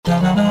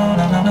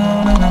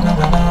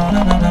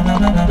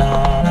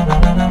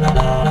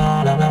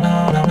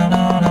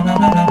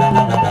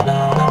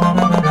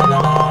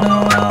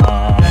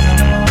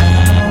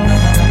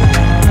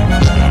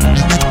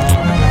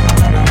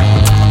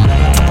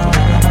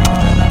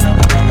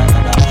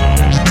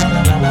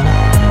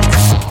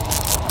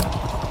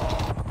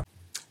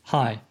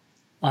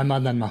I'm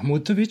Adnan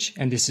Mahmutovic,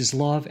 and this is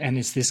Love and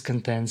Its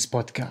Discontents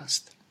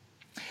podcast.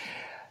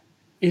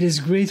 It is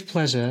great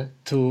pleasure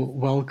to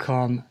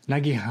welcome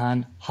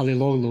Nagihan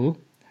Haliloglu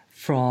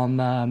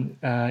from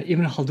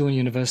Ibn Khaldun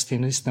University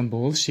in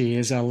Istanbul. She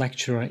is a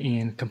lecturer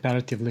in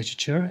comparative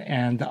literature,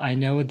 and I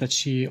know that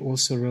she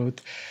also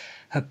wrote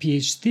her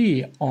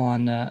PhD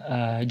on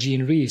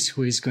Jean Rhys,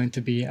 who is going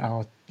to be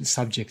our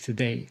subject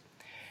today.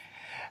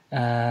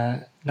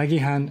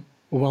 Nagihan,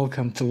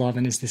 welcome to Love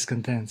and Its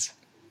Discontents.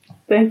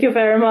 Thank you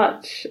very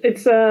much.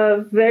 It's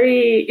a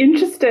very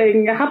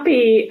interesting,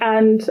 happy,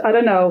 and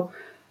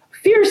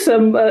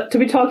fearsome to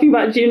be talking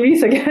about Jean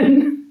Rhys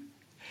again.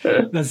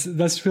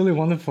 That's really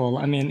wonderful.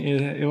 I mean,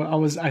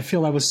 I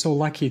feel I was so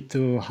lucky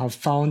to have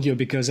found you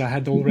because I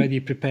had already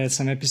prepared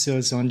some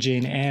episodes on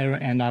Jane Eyre,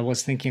 and I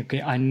was thinking,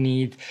 okay, I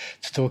need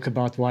to talk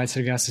about Wide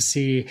Sargasso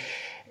Sea,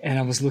 and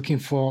I was looking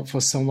for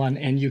someone,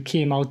 and you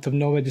came out of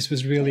nowhere. This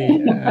was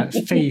really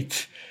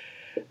fate.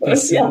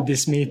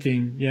 This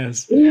meeting,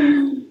 yes.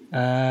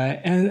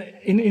 And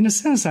in a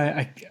sense,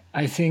 I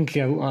think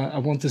I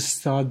want to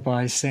start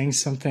by saying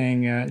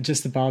something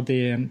just about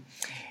the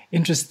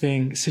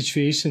interesting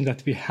situation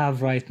that we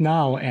have right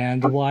now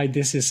and why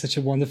this is such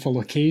a wonderful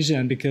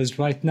occasion. Because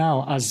right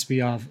now, as we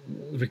are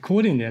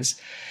recording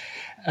this,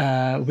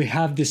 we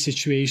have this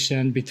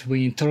situation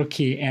between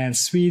Turkey and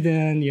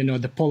Sweden,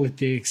 the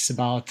politics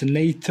about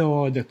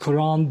NATO, the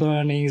Quran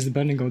burnings, the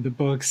burning of the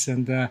books,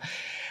 and the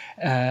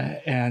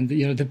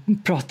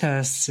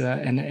protests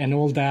and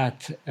all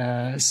that.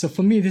 So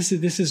for me, this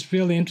is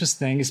really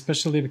interesting,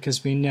 especially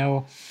because we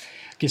know.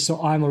 Okay,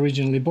 so I'm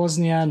originally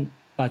Bosnian,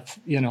 but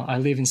I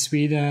live in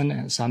Sweden,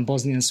 and so I'm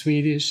Bosnian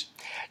Swedish.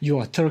 You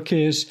are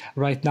Turkish.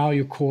 Right now,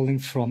 you're calling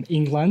from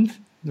England,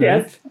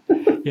 right?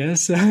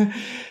 Yes. Yes.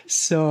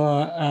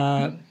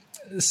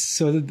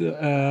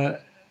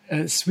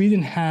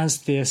 Sweden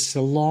has this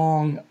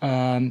long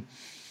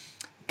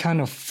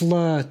kind of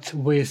flirt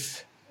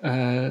with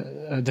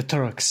the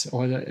Turks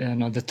or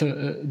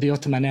the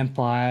Ottoman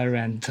Empire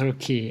and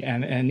Turkey,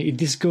 and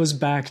this goes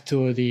back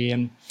to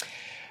the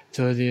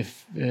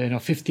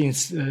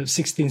 15th,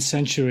 16th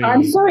century.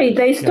 I'm sorry,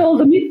 they stole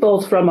the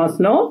meatballs from us,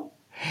 no?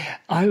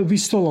 We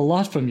stole a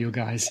lot from you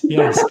guys.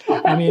 Yes,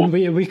 I mean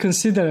we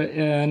consider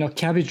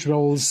cabbage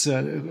rolls,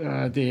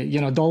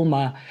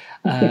 dolma,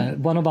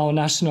 one of our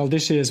national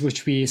dishes,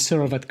 which we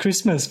serve at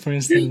Christmas, for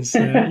instance.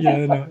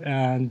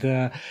 And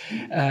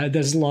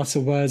there's lots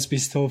of words we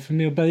stole from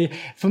you. But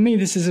for me,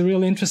 this is a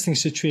really interesting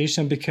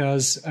situation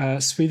because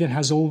Sweden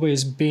has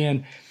always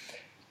been.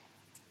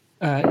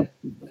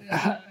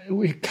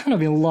 We're kind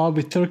of in love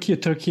with Turkey,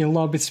 Turkey in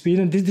love with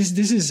Sweden.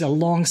 This is a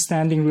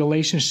long-standing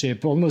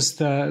relationship.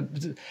 Almost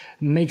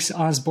makes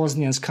us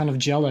Bosnians kind of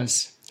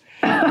jealous.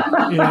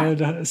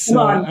 The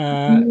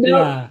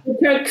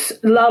Turks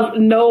love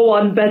no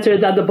one better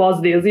than the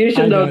Bosnians. You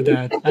should know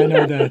that. I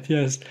know that.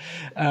 Yes,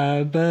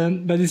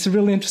 but it's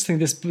really interesting.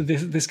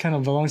 This kind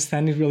of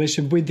long-standing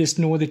relationship with this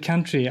Nordic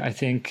country. I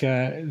think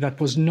that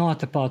was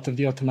not a part of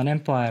the Ottoman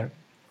Empire,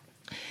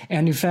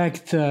 and in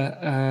fact.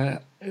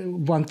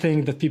 One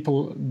thing that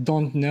people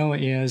don't know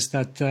is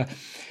that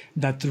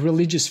that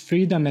religious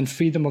freedom and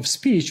freedom of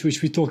speech,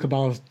 which we talk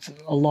about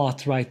a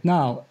lot right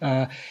now,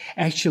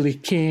 actually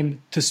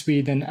came to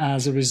Sweden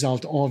as a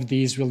result of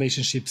these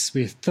relationships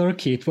with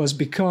Turkey. It was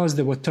because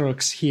there were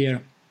Turks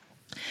here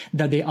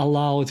that they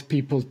allowed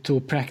people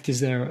to practice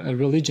their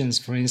religions,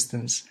 for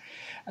instance.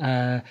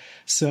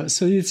 So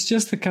it's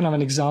just a kind of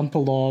an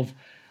example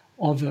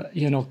of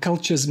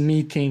cultures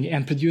meeting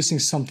and producing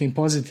something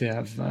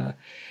positive.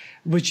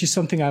 Which is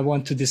something I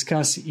want to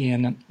discuss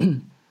in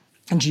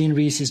Jean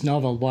Rhys'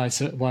 novel Wide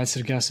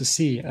Sargasso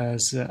Sea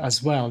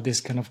as well.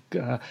 This kind of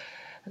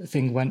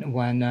thing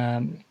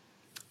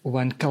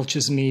when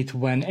cultures meet,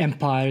 when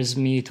empires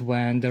meet,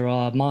 when there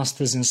are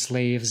masters and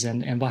slaves,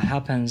 and what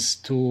happens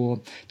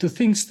to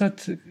things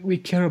that we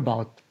care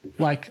about,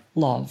 like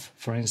love,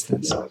 for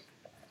instance.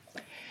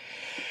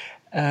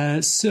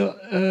 So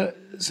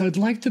I'd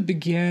like to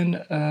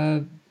begin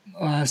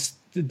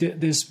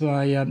this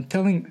by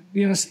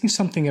saying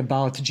something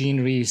about Jean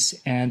Rhys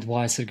and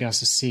Wide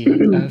Sargasso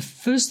Sea.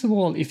 First of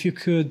all, if you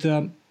could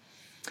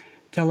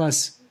tell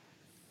us,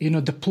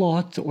 the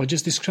plot, or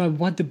just describe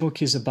what the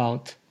book is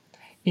about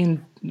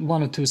in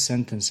one or two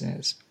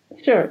sentences.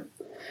 Sure.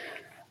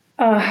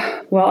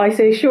 Well, I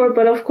say sure,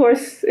 but of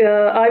course,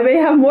 I may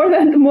have more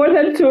than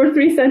 2 or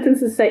 3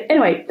 sentences to say.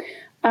 Anyway,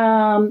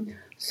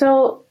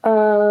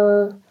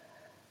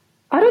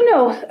 I don't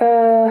know.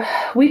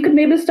 We could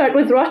maybe start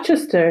with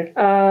Rochester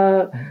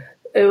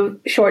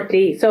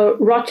shortly. So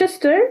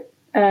Rochester,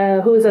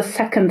 who is a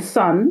second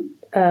son,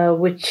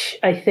 which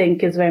I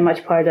think is very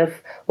much part of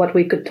what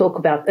we could talk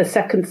about. A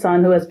second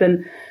son who has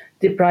been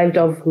deprived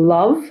of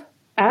love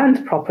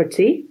and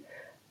property,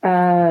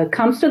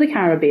 comes to the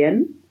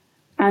Caribbean,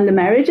 and the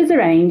marriage is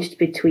arranged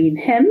between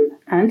him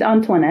and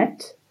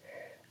Antoinette,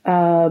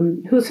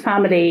 whose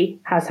family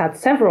has had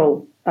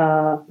several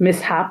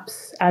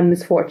mishaps and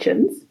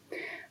misfortunes.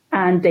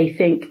 And they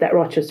think that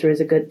Rochester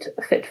is a good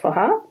fit for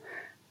her.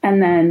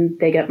 And then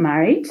they get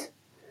married.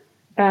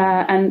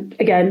 And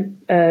again,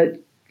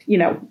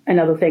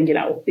 another thing,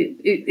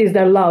 is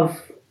there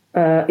love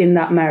in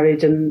that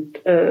marriage? And,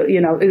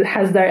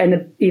 has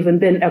there even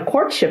been a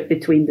courtship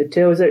between the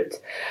two? Is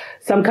it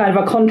some kind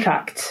of a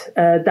contract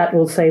that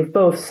will save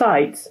both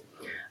sides?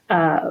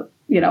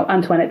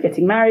 Antoinette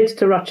getting married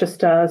to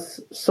Rochester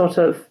sort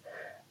of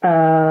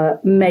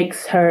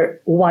makes her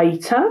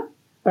whiter,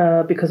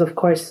 because, of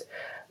course,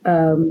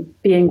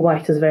 being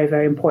white is very,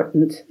 very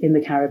important in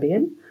the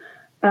Caribbean.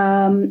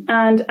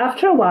 And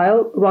after a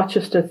while,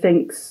 Rochester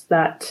thinks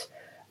that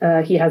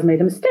he has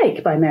made a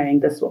mistake by marrying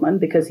this woman,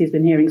 because he's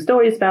been hearing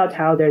stories about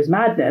how there's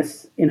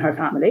madness in her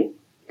family.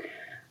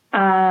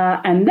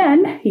 And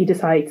then he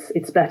decides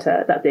it's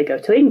better that they go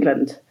to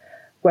England,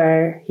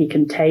 where he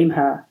can tame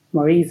her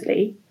more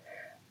easily.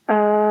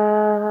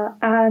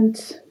 And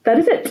that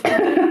is it.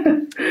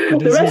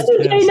 The rest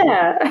is Jane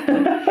Eyre.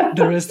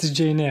 The rest is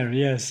Jane Eyre,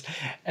 yes.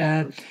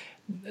 And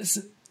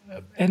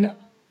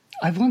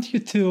I want you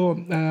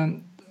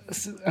to,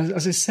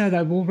 as I said,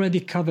 I've already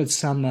covered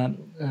some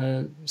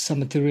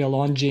material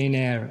on Jane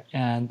Eyre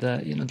and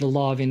the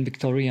love in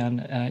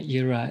Victorian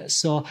era.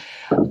 So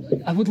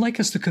I would like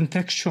us to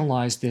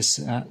contextualize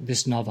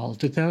this novel.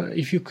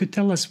 If you could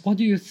tell us, what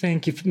do you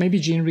think? If maybe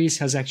Jean Rhys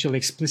has actually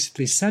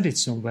explicitly said it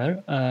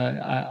somewhere,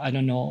 I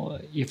don't know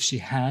if she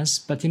has,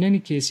 but in any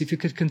case, if you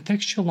could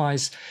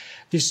contextualize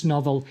this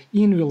novel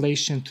in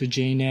relation to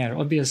Jane Eyre.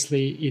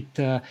 Obviously,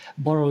 it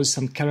borrows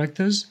some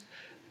characters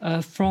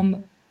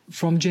from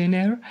Jane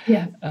Eyre.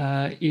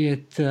 Yeah.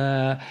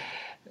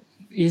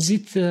 Is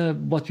it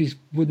what we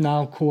would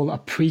now call a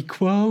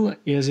prequel?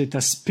 Is it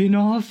a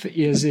spin-off?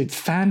 Is it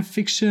fan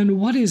fiction?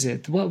 What is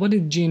it? What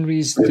did Jean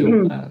Rhys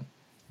do?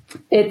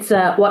 It's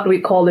what we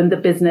call in the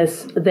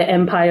business the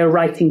empire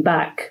writing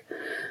back.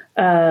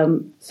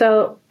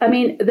 So, I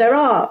mean, there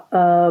are...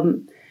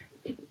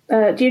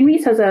 Jean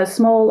Rhys has a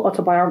small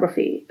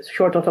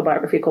short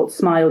autobiography called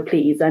Smile,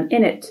 Please. And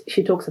in it,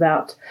 she talks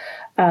about,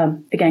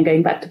 again,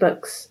 going back to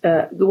books,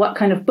 what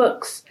kind of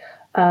books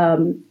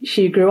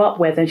she grew up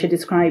with. And she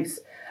describes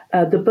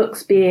the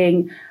books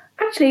being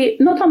actually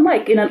not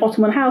unlike in an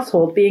Ottoman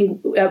household, being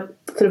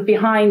sort of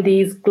behind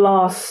these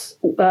glass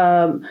sort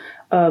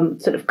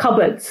of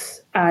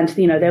cupboards. And,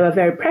 they were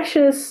very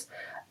precious.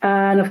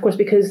 And of course,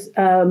 because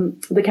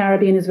the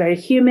Caribbean is very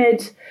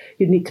humid,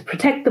 you need to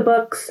protect the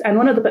books. And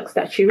one of the books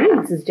that she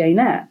reads is Jane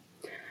Eyre.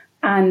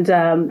 And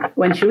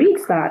when she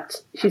reads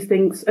that, she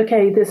thinks,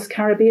 okay, this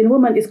Caribbean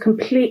woman is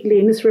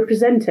completely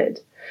misrepresented.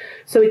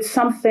 So it's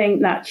something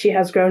that she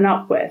has grown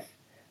up with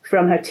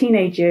from her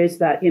teenage years,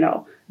 that,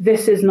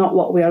 this is not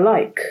what we are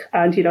like.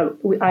 And,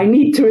 I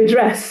need to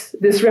address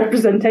this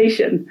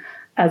representation,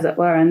 as it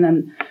were. And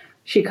then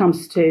she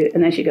goes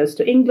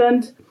to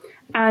England.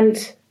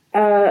 And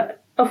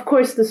of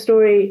course, the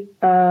story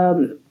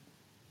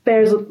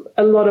bears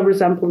a lot of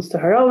resemblance to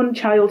her own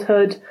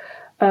childhood,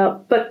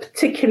 but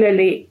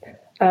particularly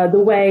the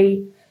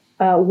way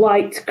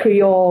white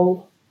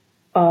Creole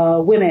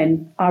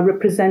women are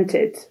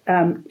represented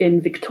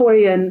in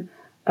Victorian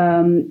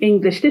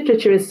English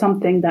literature is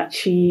something that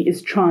she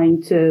is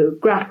trying to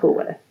grapple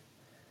with,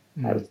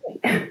 I would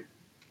say.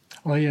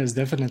 Oh yes,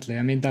 definitely.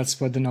 I mean, that's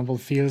what the novel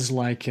feels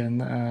like,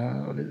 and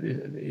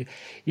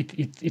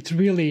it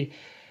really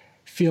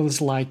feels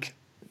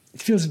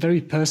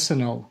very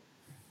personal,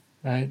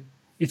 right?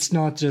 It's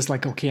not just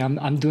like, okay,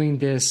 I'm doing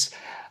this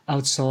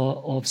outside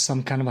of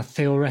some kind of a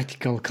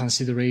theoretical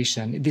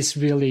consideration. This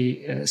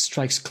really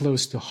strikes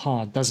close to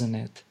heart, doesn't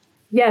it?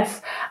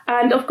 Yes,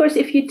 and of course,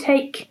 if you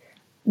take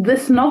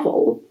this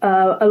novel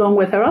along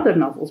with her other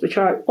novels, which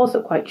are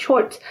also quite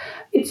short,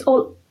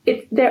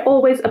 they're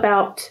always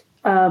about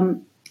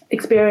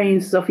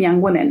experiences of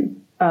young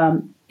women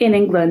in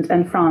England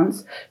and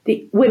France.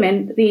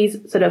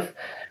 These sort of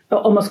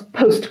almost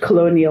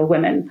post-colonial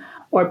women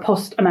or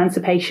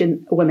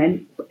post-emancipation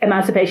women,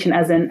 emancipation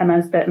as in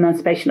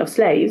emancipation of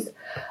slaves,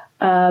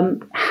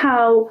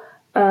 how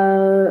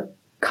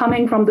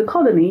coming from the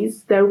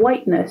colonies, their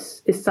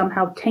whiteness is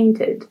somehow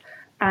tainted,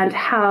 and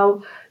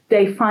how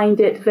they find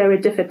it very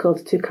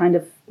difficult to kind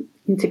of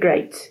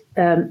integrate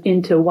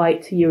into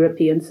white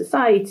European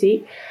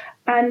society.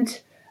 And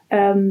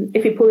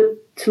if you put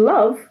it to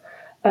love,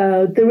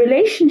 the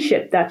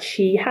relationship that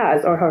she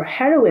has, or her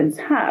heroines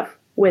have,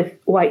 with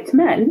white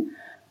men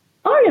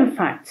are in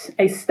fact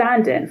a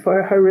stand-in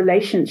for her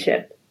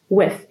relationship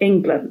with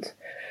England.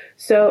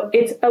 So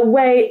it's a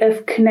way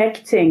of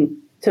connecting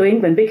to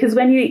England, because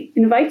when you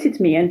invited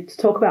me and to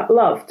talk about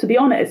love, to be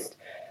honest,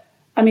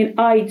 I mean,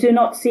 I do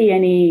not see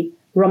any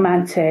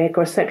romantic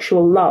or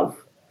sexual love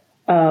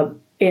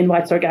in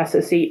Wide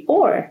Sargasso Sea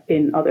or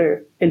in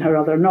her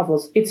other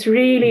novels. It's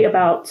really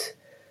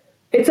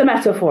it's a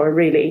metaphor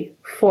really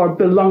for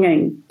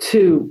belonging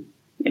to,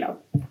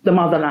 the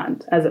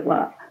motherland, as it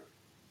were.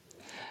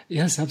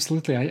 Yes,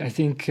 absolutely. I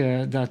think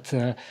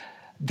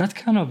that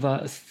kind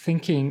of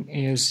thinking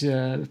is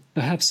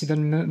perhaps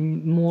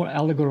even more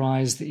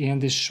allegorized in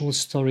this short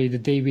story, The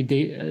Day We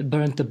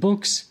Burnt the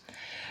Books,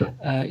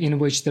 in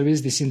which there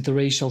is this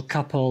interracial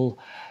couple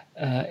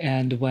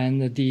And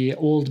when the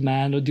old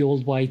man or the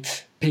old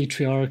white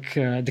patriarch,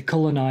 the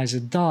colonizer,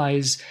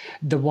 dies,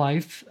 the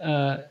wife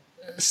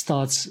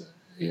starts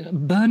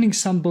burning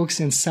some books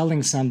and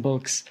selling some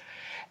books.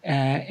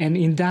 And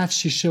in that,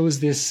 she shows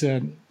this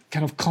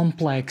kind of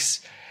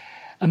complex,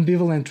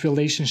 ambivalent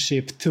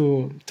relationship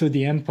to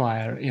the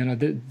empire,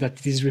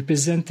 that is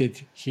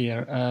represented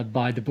here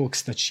by the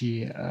books that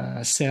she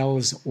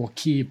sells or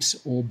keeps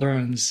or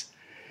burns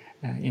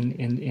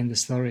in the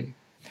story.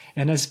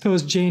 And I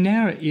suppose Jane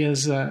Eyre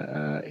is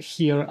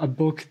here a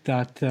book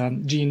that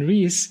Jean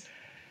Rhys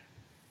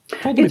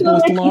probably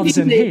both loves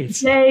and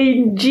hates.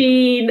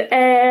 Jean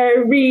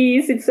Eyre,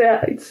 Rhys. It's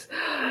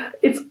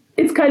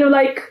kind of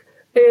like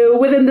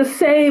within the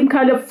same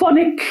kind of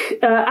phonic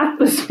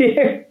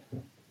atmosphere.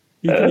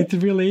 It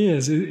really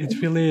is.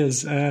 It really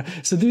is.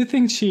 So do you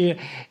think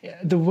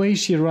the way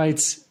she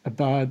writes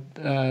about,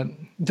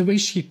 the way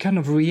she kind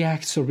of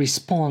reacts or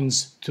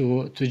responds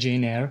to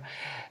Jane Eyre,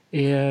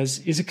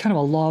 is it kind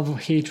of a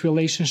love-hate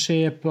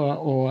relationship,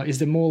 or is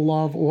there more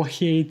love or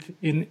hate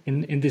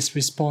in this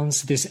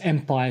response, this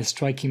empire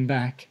striking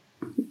back?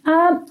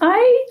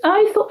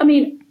 I thought,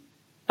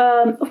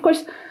 of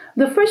course,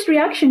 the first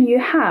reaction you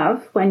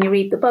have when you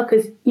read the book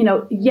is,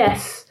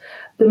 yes,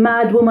 the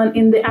mad woman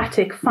in the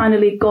attic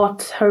finally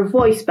got her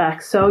voice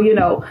back. So,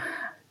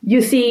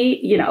 you see,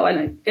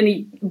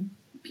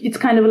 it's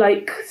kind of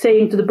like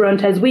saying to the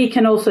Brontes, we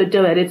can also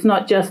do it. It's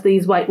not just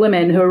these white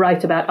women who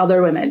write about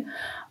other women.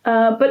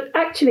 But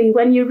actually,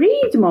 when you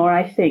read more,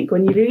 I think,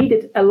 when you read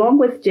it along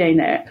with Jane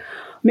Eyre,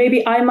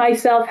 maybe I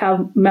myself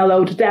have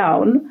mellowed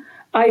down.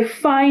 I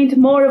find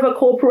more of a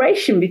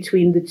cooperation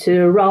between the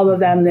two rather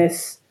than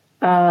this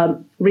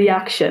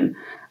reaction.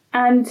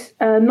 And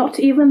not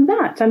even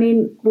that. I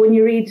mean, when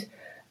you read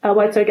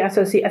Wide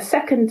Sargasso Sea a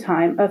second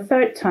time, a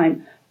third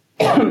time,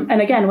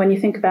 and again, when you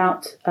think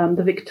about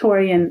the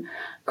Victorian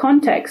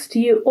context,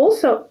 you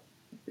also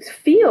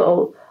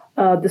feel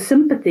the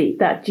sympathy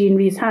that Jean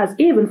Rhys has,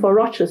 even for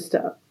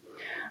Rochester,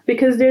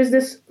 because there's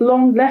this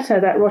long letter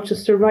that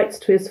Rochester writes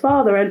to his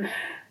father. And,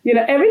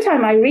 every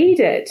time I read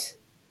it,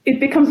 it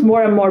becomes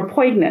more and more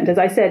poignant. As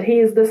I said, he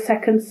is the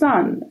second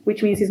son,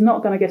 which means he's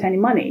not going to get any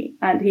money,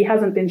 and he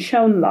hasn't been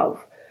shown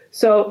love.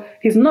 So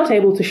he's not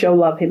able to show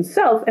love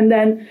himself. And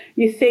then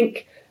you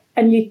think,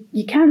 and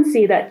you can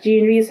see that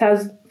Jean Rhys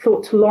has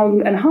thought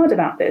long and hard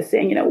about this,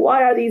 saying,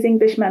 why are these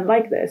Englishmen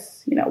like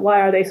this? Why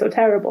are they so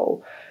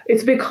terrible?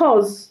 It's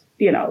because,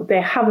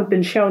 they haven't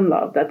been shown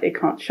love, that they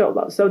can't show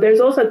love. So there's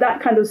also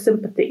that kind of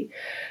sympathy.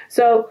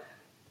 So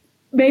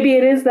maybe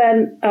it is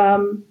then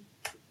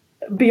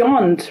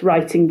beyond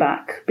writing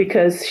back,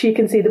 because she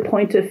can see the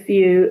point of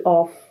view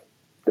of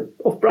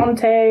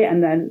Bronte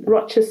and then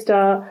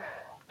Rochester.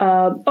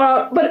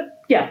 Or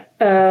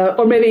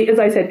maybe, as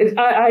I said,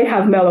 I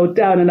have mellowed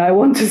down and I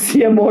want to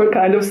see a more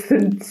kind of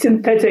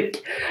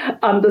synthetic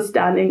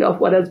understanding of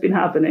what has been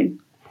happening.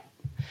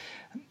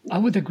 I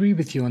would agree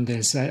with you on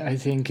this. I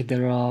think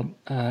there are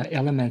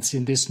elements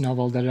in this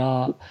novel that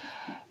are,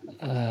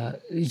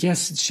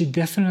 yes, she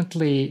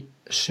definitely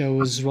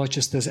shows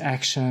Rochester's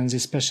actions,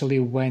 especially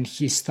when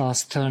he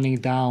starts turning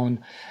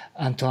down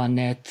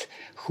Antoinette,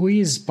 who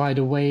is, by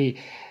the way,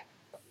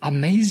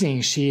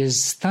 amazing. She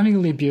is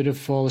stunningly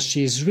beautiful.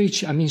 She is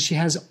rich. I mean, she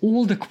has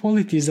all the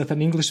qualities that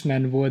an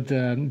Englishman would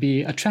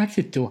be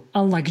attracted to,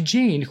 unlike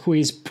Jane, who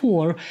is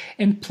poor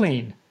and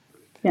plain.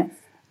 Yes.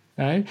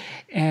 Right?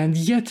 And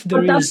yet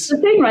but that's the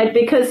thing, right?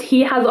 Because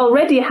he has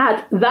already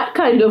had that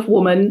kind of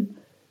woman.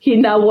 He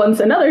now wants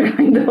another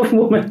kind of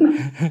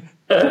woman.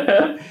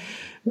 That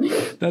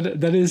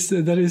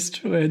is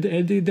true.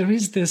 And there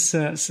is this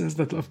sense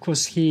that, of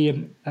course, he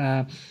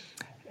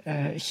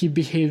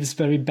behaves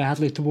very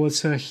badly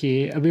towards her.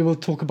 We will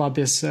talk about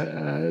this,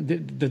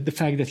 the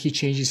fact that he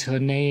changes her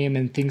name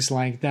and things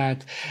like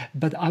that.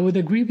 But I would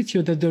agree with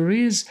you that there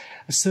is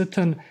a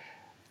certain,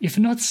 if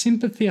not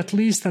sympathy, at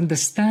least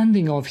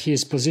understanding of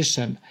his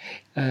position.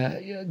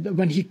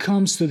 When he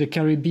comes to the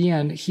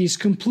Caribbean, he's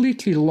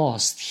completely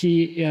lost.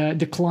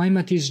 The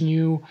climate is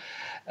new.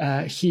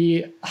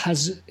 He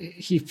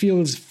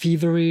feels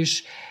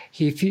feverish.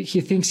 He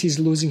thinks he's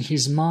losing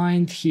his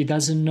mind. He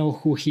doesn't know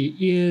who he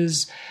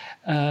is.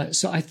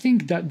 So I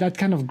think that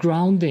kind of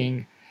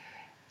grounding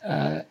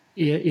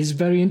is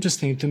very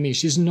interesting to me.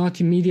 She's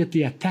not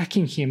immediately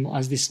attacking him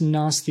as this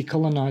nasty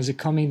colonizer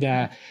coming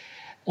there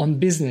on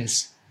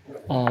business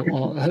or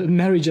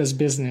marriage as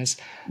business.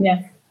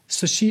 Yeah.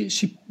 So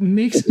she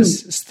makes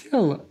us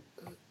still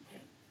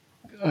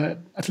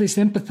at least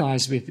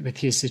empathize with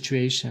his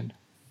situation.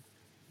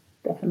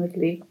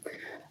 Definitely.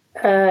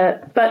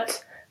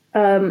 But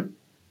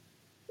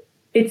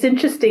it's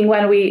interesting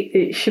when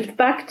we shift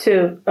back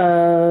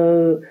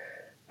to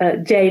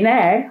Jane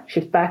Eyre,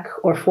 shift back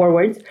or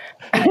forward.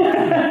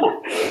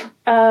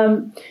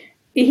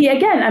 He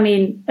again,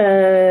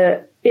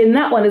 in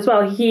that one as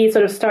well, he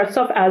sort of starts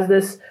off as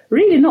this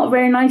really not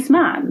very nice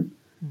man.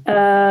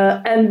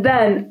 And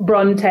then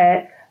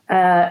Bronte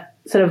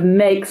sort of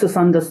makes us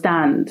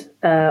understand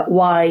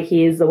why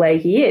he is the way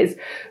he is.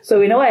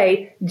 So in a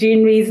way,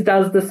 Jean Rhys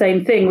does the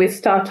same thing. We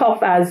start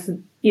off as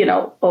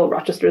oh,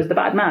 Rochester is the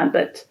bad man,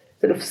 but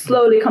sort of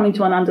slowly coming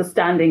to an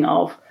understanding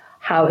of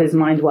how his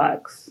mind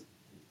works.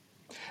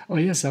 Oh,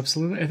 yes,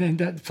 absolutely. I think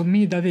that for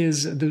me, that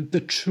is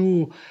the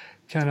true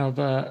kind of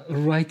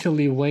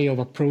writerly way of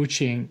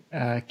approaching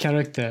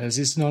characters.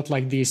 It's not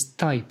like these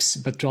types,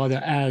 but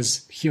rather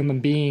as human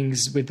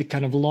beings with the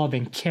kind of love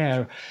and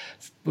care,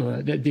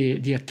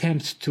 the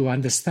attempt to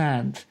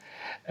understand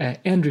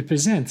and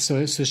represent.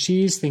 So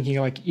she is thinking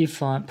like,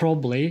 if I'm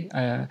going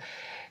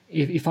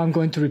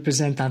to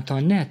represent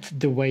Antoinette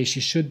the way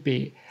she should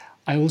be,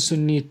 I also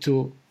need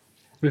to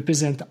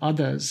represent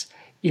others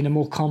in a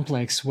more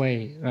complex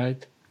way,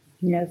 right?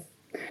 Yes.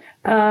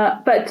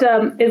 But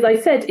as I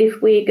said,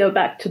 if we go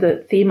back to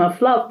the theme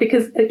of love,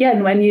 because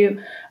again, when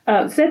you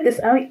said this,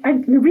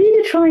 I'm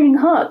really trying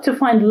hard to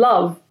find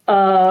love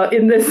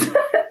in this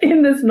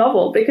in this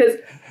novel, because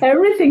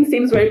everything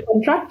seems very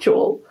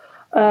contractual,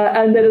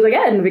 and that is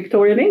again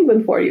Victorian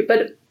England for you.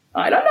 But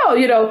I don't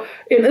know,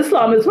 in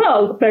Islam as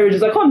well, marriage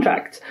is a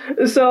contract.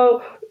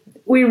 So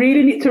we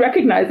really need to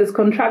recognize this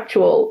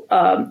contractual,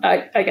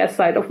 I guess,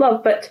 side of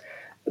love. But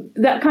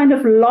that kind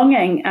of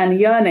longing and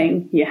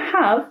yearning you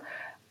have,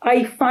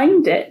 I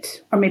find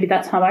it, or maybe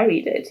that's how I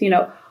read it,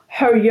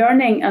 her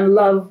yearning and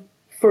love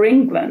for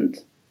England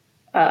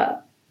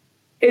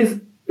is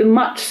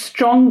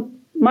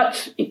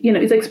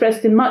is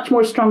expressed in much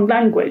more strong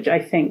language, I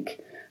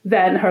think,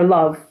 than her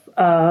love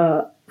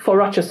for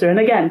Rochester. And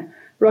again,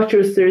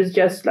 Rochester is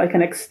just like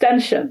an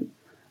extension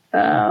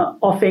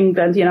of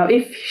England.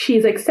 If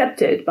she's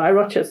accepted by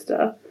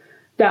Rochester,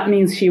 that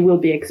means she will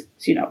be,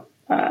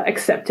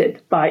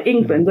 accepted by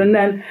England. And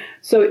then,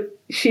 so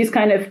she's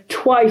kind of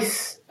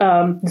twice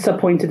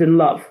disappointed in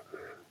love,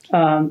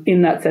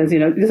 in that sense,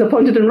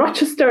 disappointed in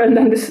Rochester, and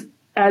then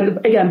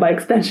and again, by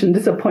extension,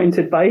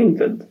 disappointed by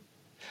England.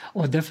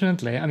 Oh,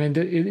 definitely. I mean,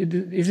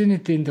 isn't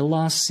it in the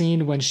last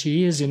scene when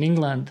she is in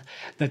England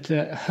that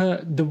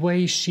the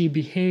way she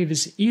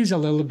behaves is a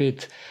little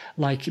bit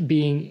like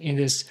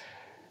being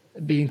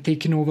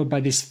taken over by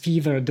this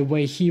fever, the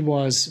way he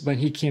was when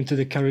he came to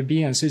the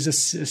Caribbean. So it's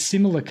a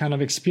similar kind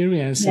of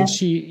experience. Yeah. And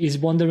she is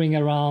wandering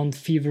around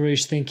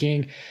feverish,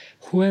 thinking,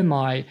 who am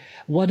I?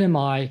 What am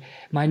I?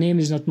 My name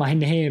is not my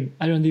name.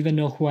 I don't even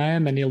know who I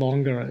am any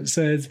longer.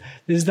 So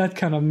there's that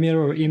kind of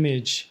mirror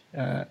image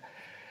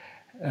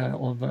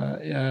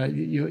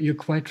you're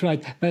quite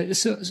right. But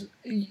so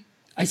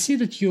I see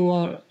that you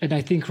are, and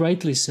I think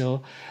rightly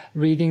so,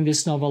 reading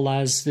this novel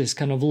as this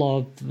kind of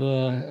love,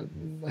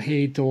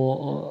 hate,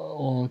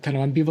 or kind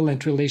of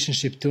ambivalent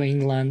relationship to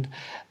England,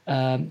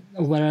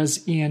 whereas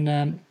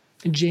in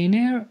Jane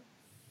Eyre,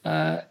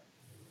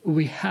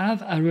 we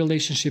have a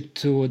relationship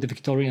to the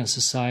Victorian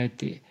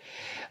society.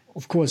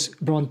 Of course,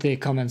 Bronte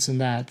comments on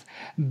that,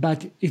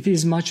 but it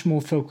is much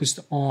more focused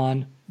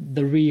on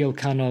the real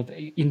kind of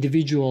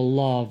individual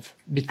love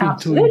between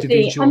Absolutely. two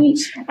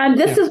individuals. And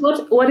this is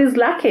what is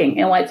lacking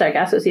in Wide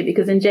Sargasso Sea,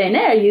 because in Jane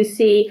Eyre you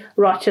see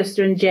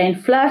Rochester and Jane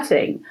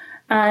flirting,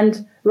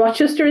 and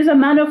Rochester is a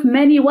man of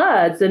many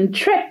words and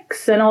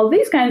tricks and all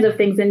these kinds of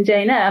things in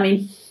Jane Eyre. I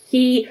mean,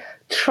 he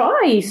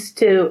tries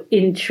to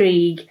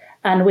intrigue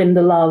and win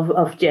the love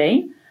of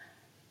Jane.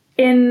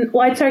 In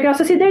Wide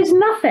Sargasso Sea, there's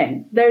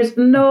nothing. There's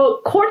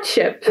no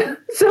courtship.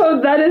 So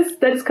that is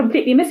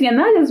completely missing. And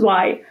that is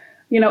why,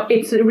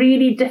 it's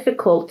really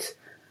difficult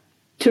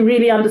to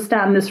really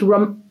understand this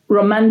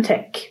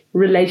romantic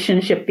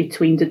relationship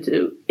between the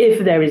two,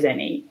 if there is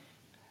any.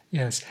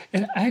 Yes,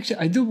 and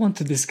I do want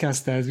to discuss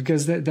that,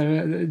 because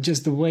there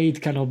just the way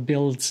it kind of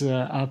builds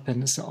up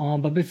and so on.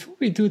 But before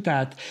we do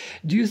that,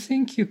 do you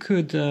think you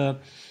could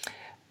tell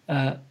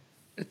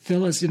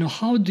us,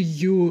 how do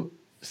you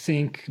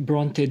think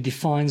Bronte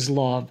defines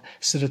love,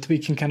 so that we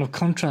can kind of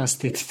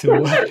contrast it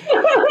to Wide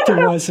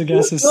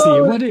Sargasso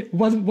Sea?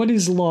 What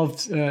is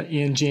love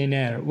in Jane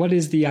Eyre? What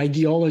is the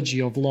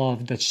ideology of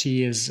love that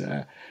she is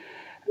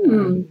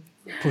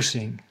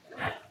pushing?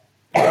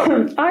 I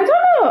don't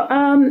know.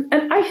 And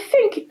I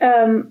think,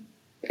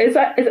 as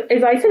I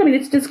said, I mean,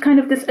 it's just kind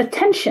of this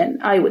attention,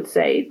 I would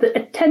say, the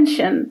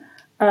attention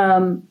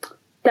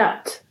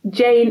that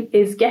Jane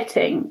is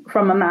getting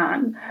from a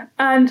man.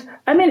 And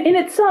I mean, in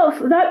itself,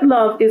 that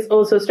love is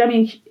also,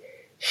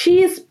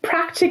 he is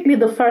practically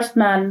the first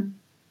man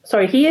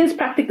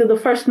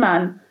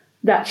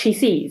that she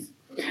sees.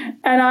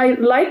 And I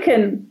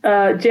liken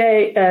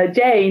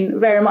Jane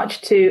very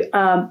much to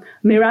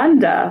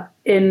Miranda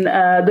in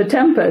The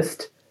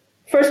Tempest.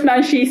 First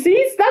man she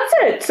sees, that's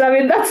it. I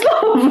mean, that's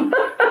love.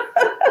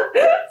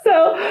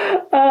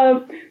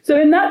 So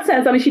in that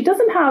sense, I mean, she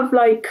doesn't have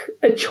like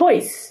a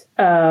choice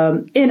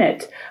in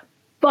it,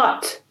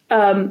 but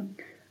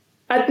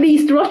at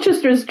least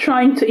Rochester is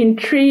trying to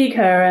intrigue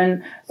her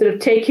and sort of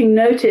taking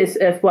notice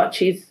of what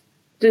she's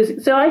doing.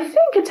 So I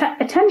think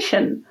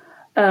attention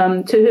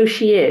to who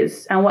she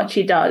is and what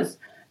she does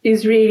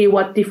is really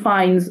what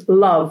defines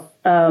love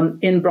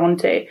in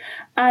Bronte.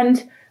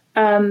 And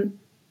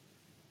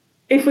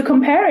if we're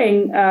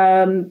comparing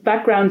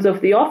backgrounds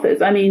of the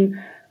authors, I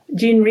mean,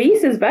 Jean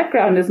Rhys's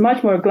background is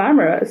much more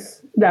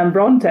glamorous than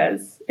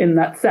Bronte's in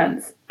that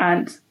sense.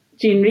 And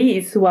Jean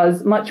Rhys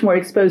was much more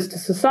exposed to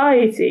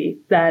society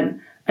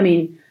than,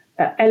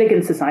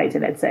 elegant society,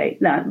 let's say,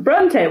 than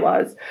Bronte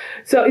was.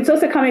 So it's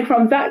also coming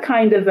from that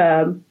kind of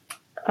a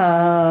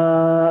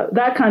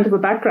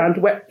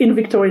background where in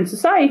Victorian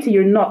society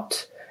you're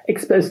not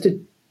exposed to,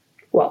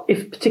 well,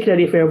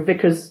 particularly if you're a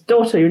vicar's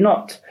daughter, you're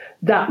not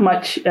that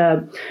much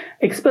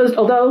exposed.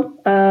 Although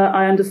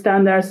I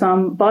understand there are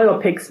some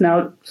biopics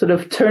now sort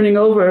of turning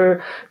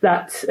over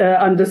that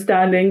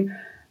understanding.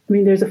 I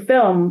mean, there's a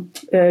film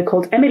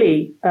called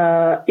Emily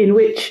in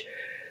which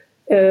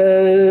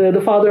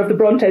the father of the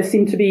Brontes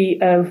seemed to be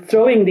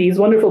throwing these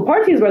wonderful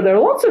parties where there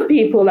are lots of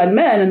people and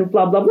men and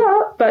blah, blah,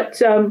 blah.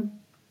 But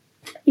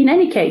in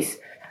any case,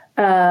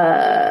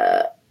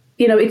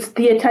 it's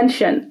the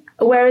attention.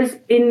 Whereas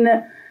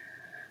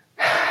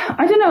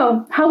I don't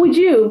know, how would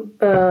you,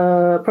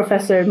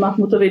 Professor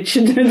Mahmutovic,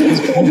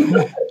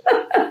 describe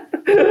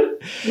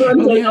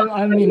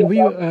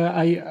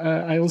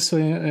I also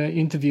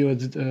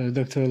interviewed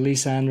Dr.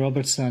 Lisa Ann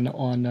Robertson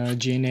on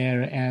Jane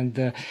Eyre,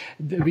 and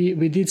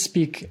we did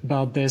speak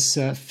about this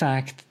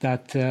fact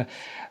that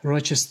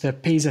Rochester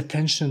pays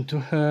attention to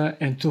her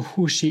and to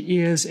who she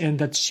is, and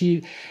that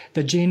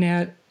Jane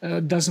Eyre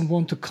doesn't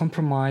want to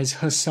compromise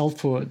her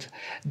selfhood,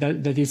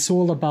 that it's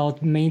all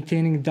about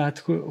maintaining that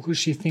who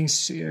she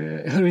thinks,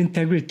 her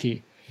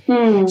integrity.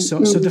 So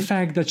the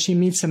fact that she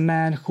meets a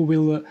man who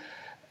will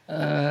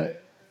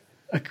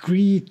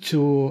agree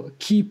to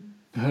keep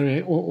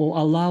her or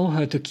allow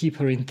her to keep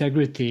her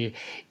integrity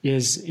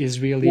is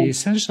really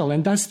essential,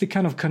 and that's the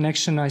kind of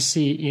connection I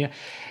see.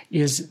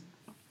 Is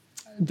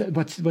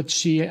what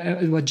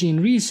Jean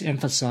Rhys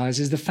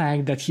emphasizes, the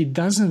fact that he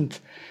doesn't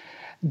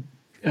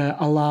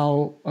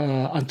allow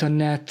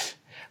Antoinette,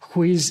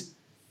 who is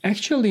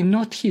actually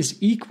not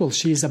his equal,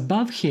 she is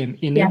above him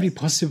in every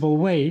possible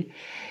way,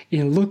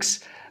 in looks,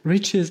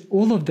 riches,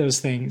 all of those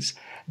things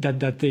that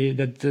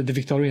the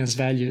Victorians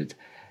valued.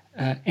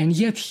 And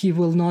yet he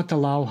will not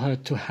allow her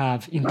to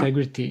have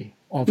integrity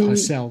of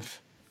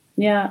herself.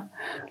 Yeah.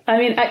 I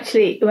mean,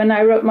 actually, when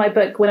I wrote my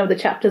book, one of the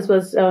chapters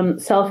was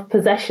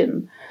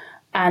self-possession.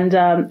 And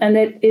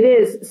it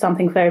is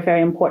something very,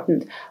 very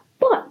important.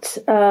 But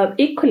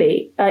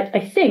equally, I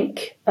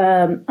think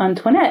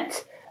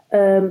Antoinette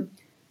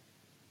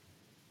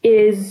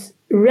is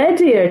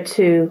readier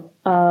to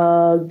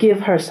give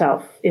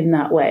herself in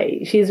that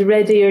way. She's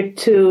readier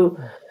to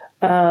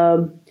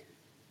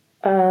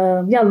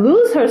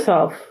lose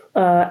herself,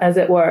 as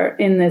it were,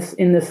 in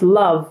this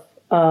love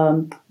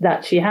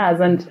that she has,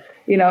 and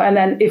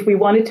then if we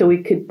wanted to,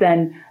 we could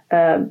then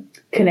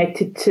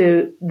connect it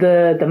to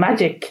the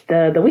magic,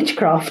 the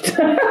witchcraft.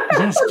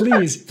 Yes,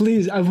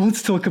 please. I want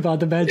to talk about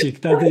the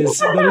magic. That is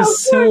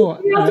so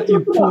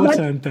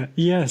important.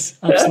 Yes,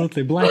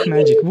 absolutely. Black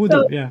magic,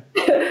 voodoo.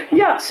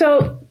 Yeah.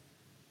 So.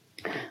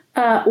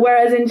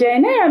 Whereas in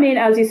Jane Eyre, I mean,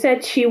 as you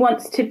said, she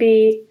wants to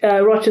be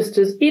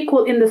Rochester's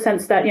equal in the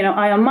sense that,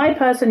 I am my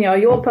person, you are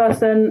your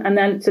person, and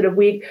then sort of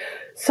we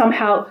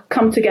somehow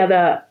come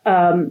together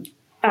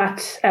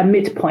at a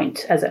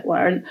midpoint, as it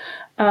were.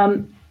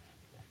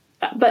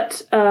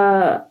 But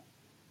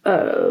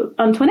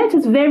Antoinette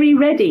is very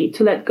ready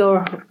to let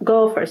go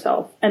of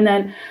herself. And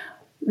then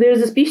there's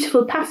this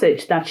beautiful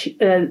passage that she,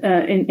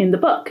 in the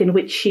book in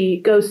which she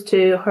goes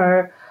to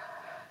her,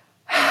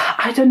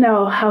 I don't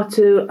know how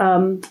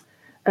to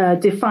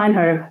define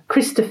her,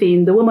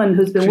 Christophine, the woman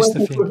who's been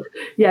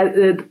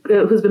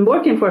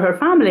working for her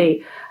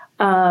family,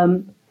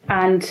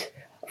 and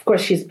of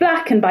course she's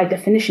black, and by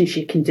definition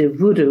she can do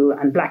voodoo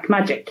and black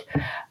magic.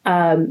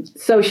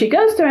 So she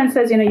goes to her and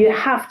says, you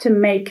have to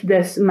make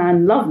this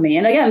man love me.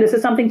 And again, this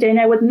is something Jane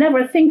Eyre would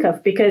never think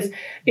of, because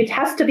it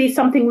has to be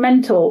something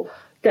mental.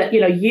 That,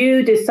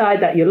 you decide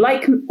that you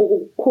like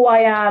who I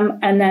am,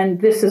 and then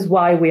this is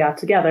why we are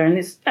together.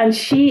 And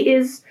she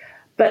is,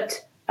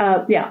 but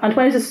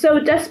Antoinette is so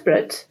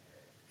desperate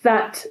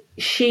that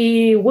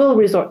she will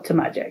resort to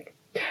magic.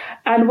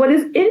 And what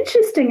is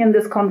interesting in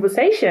this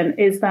conversation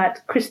is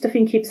that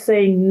Christophine keeps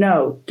saying,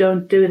 no,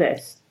 don't do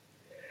this.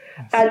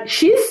 Yes. And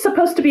she's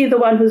supposed to be the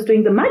one who's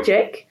doing the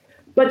magic,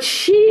 but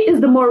she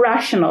is the more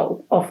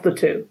rational of the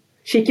two.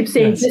 She keeps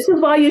saying, This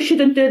is why you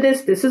shouldn't do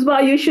this. This is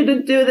why you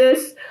shouldn't do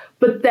this.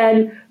 But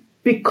then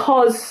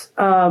because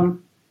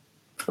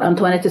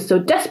Antoinette is so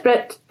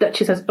desperate that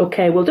she says,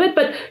 okay, we'll do it.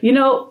 But,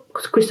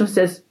 Christophe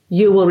says,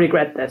 you will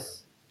regret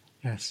this.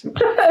 Yes.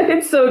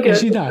 It's so good. And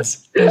she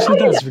does. And she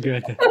does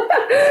regret it.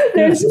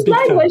 There's this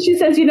line where she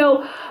says,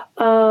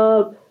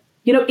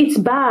 it's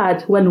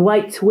bad when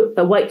white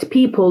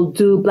people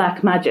do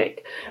black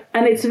magic.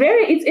 And it's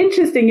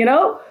interesting,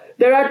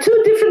 there are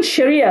two different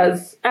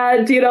sharias,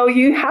 and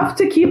you have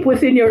to keep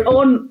within your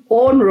own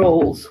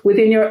rules,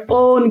 within your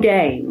own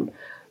game.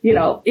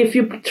 If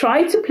you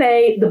try to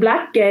play the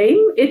black game,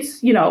 it's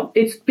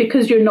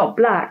because you're not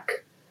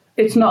black.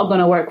 It's not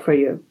going to work for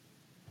you,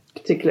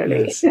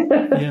 particularly. Yes,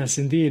 yes,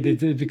 indeed.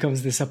 It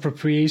becomes this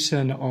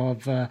appropriation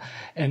of,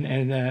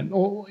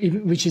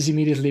 which is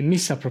immediately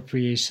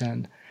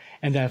misappropriation.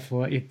 and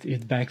therefore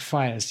it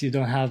backfires. You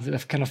don't have a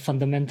kind of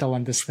fundamental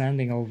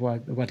understanding of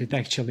what it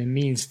actually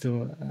means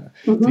to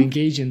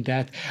engage in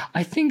that.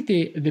 I think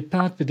the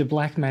part with the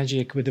black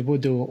magic, with the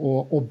voodoo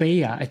or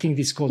obeya, I think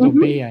it's called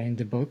obeya in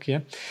the book,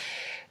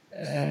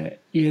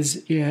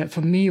 is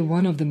for me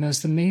one of the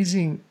most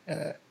amazing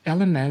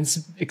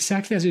elements,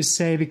 exactly as you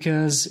say,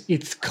 because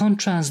it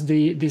contrasts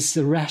this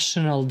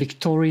rational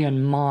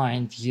Victorian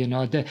mind.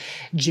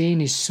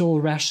 Jane is so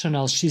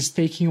rational; she's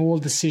taking all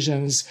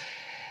decisions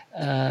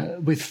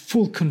with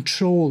full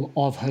control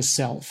of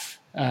herself.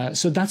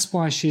 So that's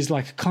why she's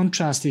like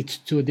contrasted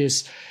to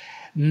this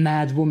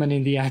mad woman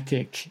in the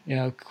attic,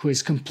 who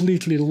is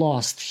completely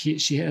lost.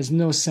 She has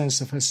no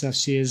sense of herself.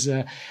 She is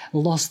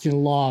lost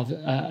in love.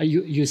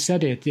 You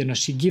said it.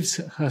 She gives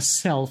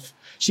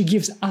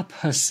up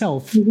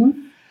herself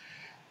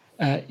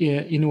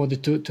in order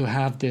to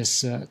have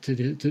this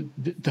to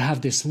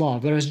have this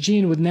love. Whereas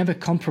Jean would never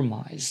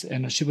compromise,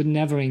 and she would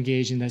never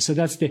engage in that. So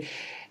that's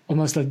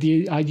almost like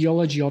the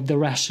ideology of the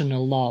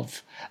rational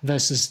love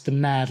versus the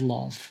mad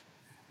love.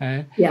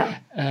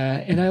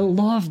 And I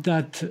love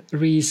that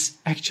Rhys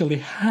actually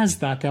has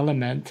that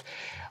element,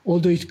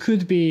 although it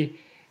could be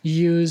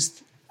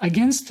used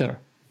against her.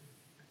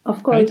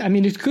 Of course. Right? I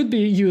mean, it could be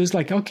used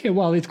like, okay,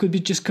 well, it could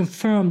be just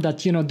confirmed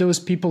that, those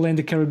people in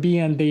the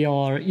Caribbean, they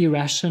are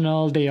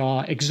irrational, they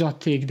are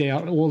exotic, they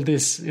are all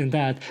this and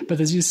that. But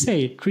as you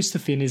say,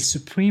 Christophine is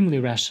supremely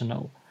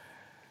rational.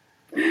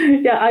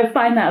 Yeah, I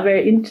find that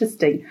very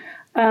interesting.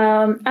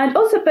 And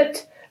also,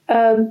 but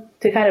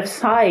to kind of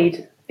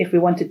side, if we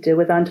wanted to,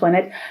 with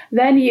Antoinette,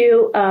 then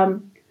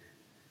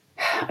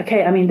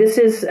this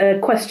is a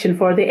question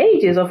for the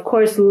ages. Of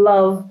course,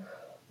 love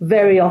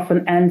very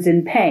often ends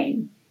in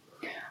pain.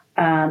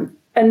 And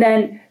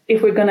then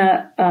if we're going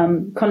to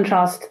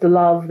contrast the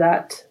love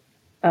that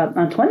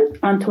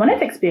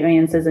Antoinette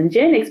experiences and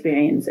Jane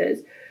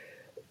experiences,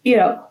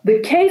 the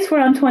case for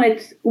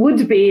Antoinette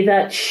would be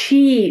that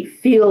she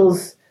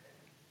feels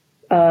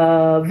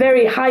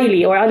very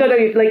highly, or I don't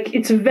know, like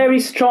it's very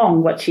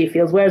strong what she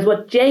feels, whereas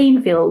what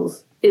Jane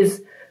feels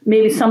is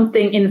maybe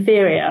something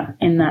inferior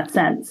in that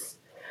sense.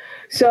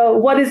 So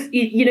what is,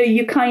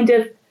 you kind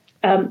of,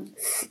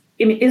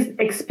 is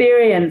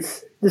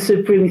experience the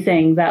supreme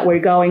thing that we're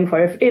going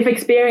for? If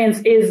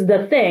experience is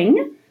the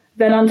thing,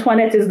 then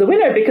Antoinette is the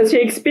winner because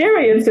she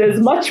experiences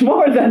much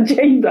more than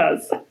Jane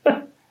does.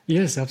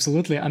 Yes,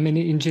 absolutely. I mean,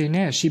 in Jane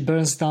Eyre, she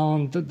burns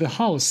down the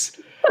house.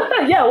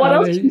 Yeah, what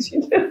else can she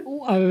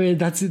do? I mean,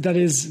 that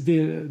is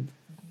the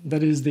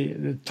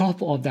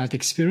top of that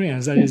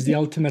experience. That is the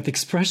ultimate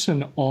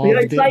expression of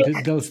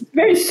it's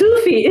very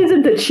Sufi,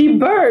 isn't it? She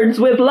burns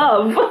with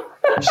love.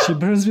 She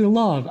burns with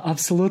love,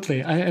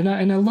 absolutely. And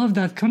I love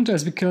that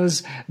contrast,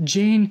 because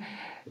Jane,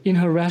 in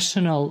her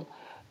rational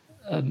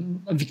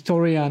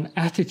Victorian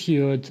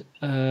attitude,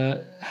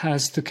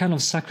 has to kind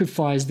of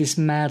sacrifice this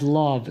mad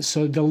love.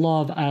 So the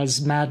love as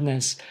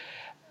madness,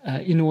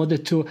 in order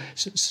to.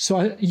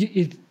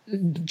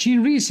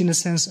 Jean Rhys, in a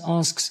sense,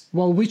 asks,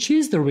 well, which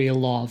is the real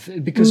love?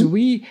 Because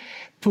we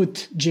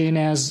put Jane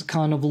Eyre's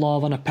kind of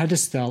love on a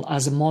pedestal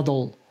as a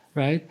model,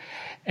 right?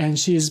 And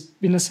she's,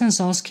 in a sense,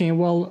 asking,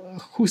 well,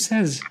 who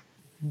says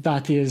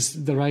that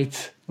is the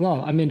right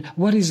love? I mean,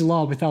 what is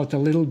love without a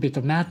little bit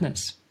of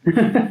madness?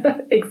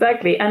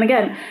 Exactly. And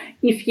again,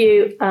 if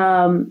you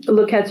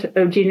look at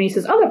Jean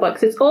Rhys's other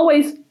books, it's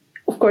always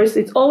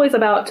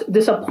about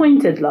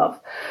disappointed love.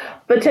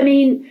 But I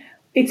mean,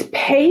 it's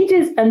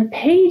pages and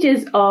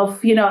pages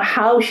of,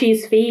 how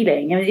she's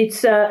feeling. I mean,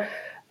 it's,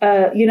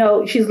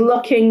 she's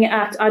looking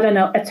at,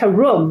 at a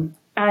room,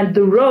 and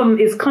the room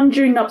is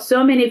conjuring up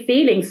so many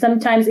feelings.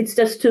 Sometimes it's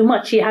just too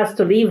much. She has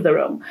to leave the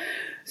room.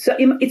 So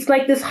it's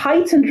like this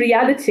heightened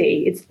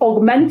reality. It's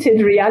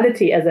augmented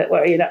reality, as it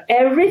were.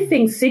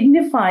 Everything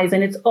signifies,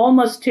 and it's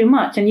almost too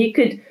much. And you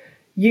could,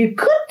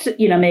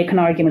 make an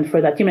argument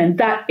for that. And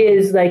that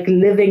is like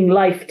living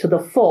life to the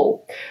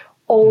full.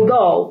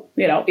 Although,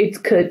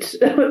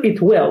 it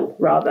will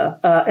rather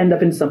end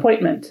up in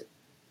disappointment.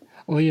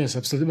 Oh yes,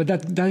 absolutely.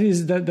 But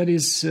that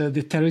is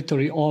the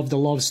territory of the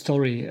love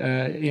story.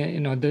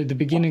 The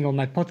beginning of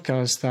my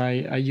podcast,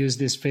 I use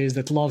this phrase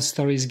that love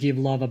stories give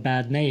love a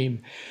bad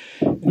name.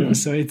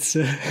 So it's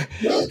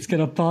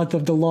kind of part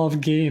of the love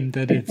game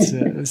that it's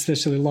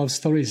especially love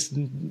stories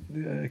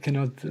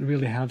cannot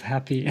really have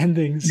happy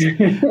endings.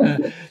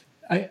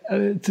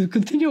 To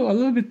continue a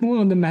little bit more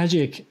on the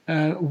magic,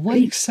 what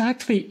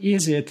exactly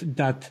is it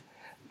that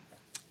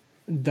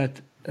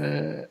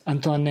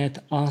Antoinette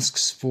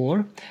asks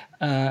for,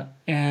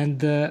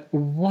 and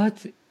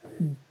what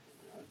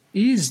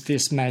is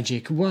this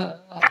magic?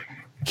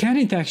 Can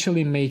it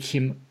actually make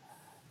him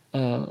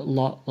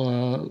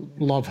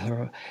love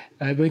her?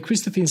 When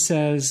Christophine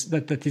says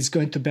that it's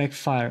going to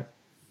backfire,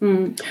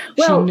 what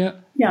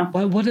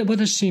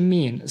does she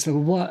mean? So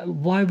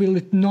why will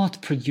it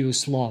not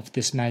produce love,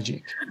 this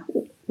magic?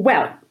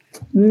 Well,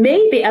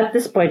 maybe at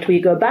this point we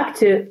go back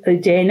to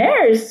Jane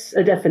Eyre's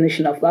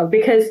definition of love,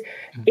 because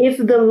if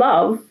the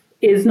love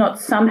is not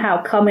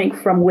somehow coming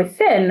from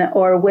within,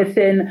 or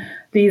within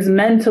these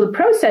mental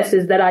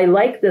processes that I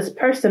like this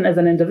person as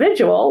an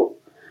individual,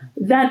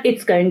 then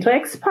it's going to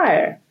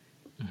expire.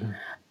 Mm-hmm.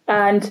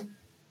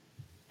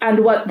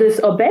 And what this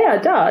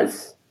Obeah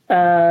does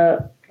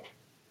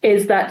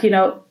is that,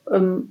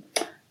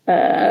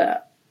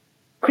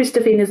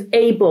 Christophine is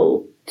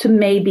able to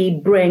maybe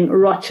bring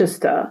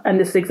Rochester, and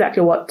this is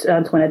exactly what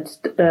Antoinette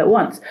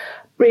wants,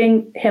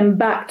 bring him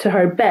back to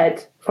her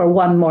bed for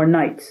one more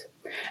night.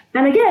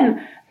 And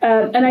again,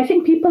 and I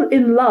think people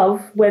in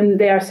love, when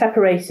they are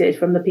separated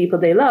from the people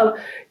they love,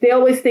 they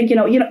always think,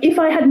 if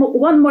I had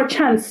one more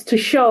chance to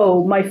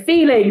show my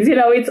feelings,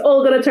 it's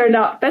all going to turn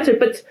out better.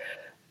 But,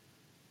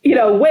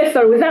 with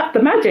or without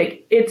the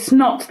magic, it's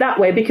not that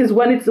way, because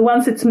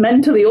once it's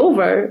mentally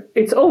over,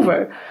 it's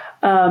over.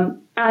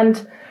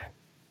 And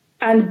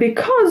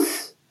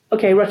because,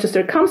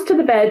 Rochester comes to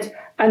the bed,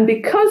 and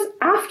because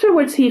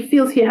afterwards he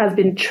feels he has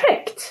been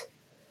tricked,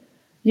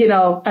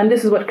 and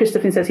this is what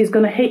Christophine says, he's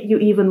going to hate you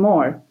even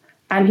more.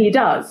 And he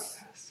does.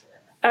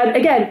 And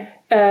again,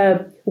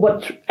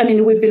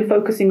 we've been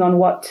focusing on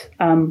what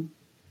Antoinette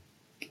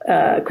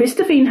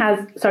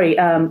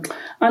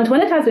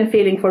has been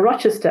feeling for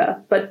Rochester,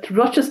 but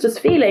Rochester's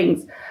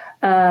feelings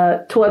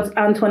towards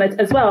Antoinette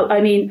as well.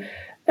 I mean,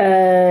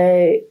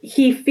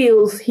 he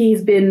feels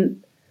he's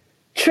been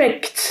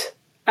tricked.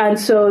 And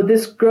so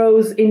this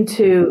grows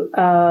into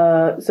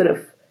sort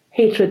of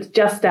hatred,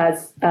 just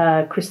as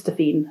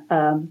Christophine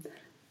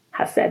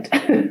has said.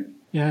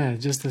 Yeah,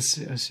 just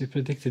as you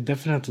predicted,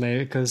 definitely,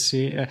 because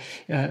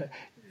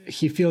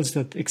he feels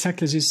that,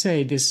 exactly as you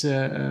say, this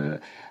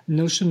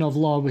notion of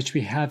love which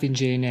we have in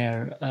Jane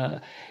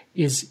Eyre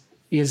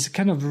is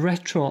kind of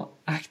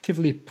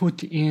retroactively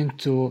put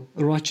into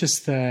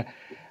Rochester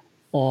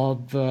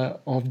of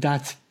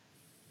that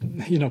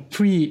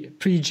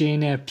pre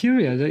Jane Eyre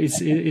period.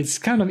 It's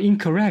kind of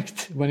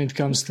incorrect when it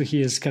comes to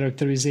his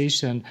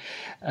characterization,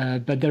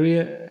 but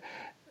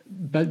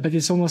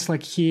it's almost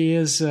like he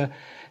is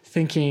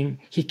thinking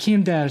he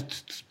came there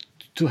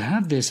to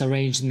have this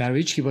arranged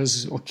marriage. He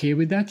was okay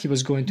with that. He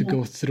was going to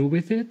go through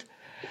with it.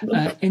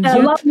 And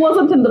yet, love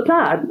wasn't in the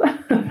plan.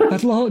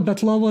 but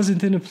love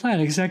wasn't in the plan,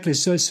 exactly.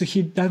 So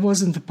that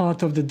wasn't a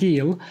part of the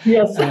deal.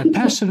 Yes.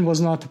 Passion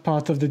was not a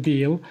part of the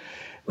deal.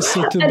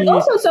 So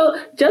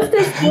just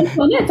as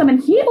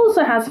Antoinette, he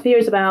also has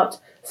fears about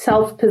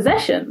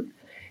self-possession.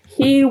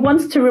 He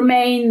wants to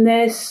remain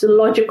this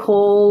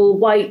logical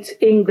white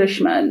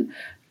Englishman.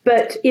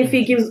 But if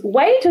he gives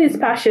way to his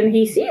passion,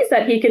 he sees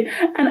that he can.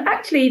 And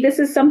actually, this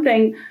is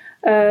something,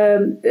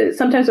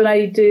 sometimes when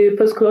I do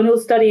post-colonial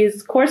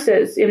studies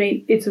courses,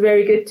 it's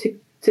very good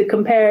to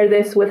compare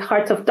this with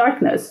Heart of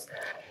Darkness.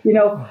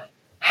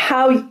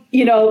 How,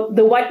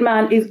 the white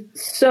man is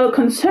so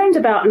concerned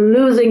about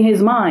losing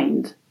his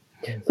mind.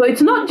 So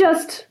it's not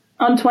just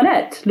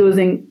Antoinette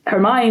losing her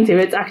mind here,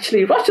 it's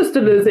actually Rochester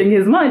losing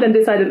his mind and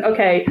decided,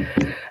 okay,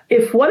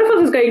 if one of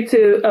us is going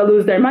to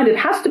lose their mind, it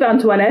has to be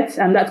Antoinette,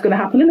 and that's going to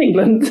happen in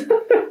England.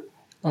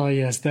 Oh,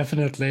 yes,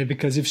 definitely.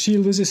 Because if she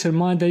loses her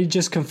mind, then it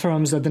just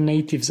confirms that the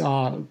natives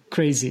are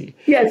crazy.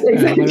 Yes,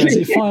 exactly. Whereas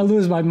if I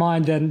lose my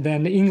mind,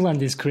 then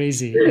England is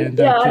crazy. And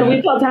and we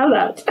can't have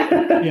that.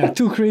 Yeah,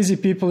 two crazy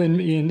people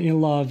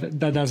in love,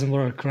 that doesn't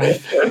work,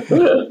 right?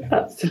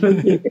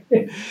 Absolutely.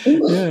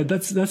 Yeah,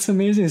 that's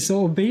amazing.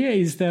 So Obeah,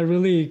 is there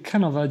really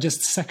kind of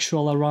just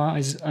sexual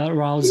arousal?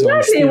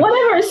 Exactly,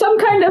 whatever, some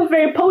kind of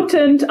very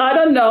potent,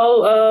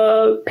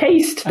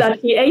 paste that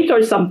he ate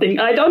or something.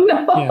 I don't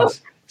know.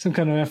 Yes. Some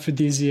kind of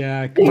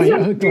aphrodisiac,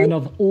 kind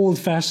of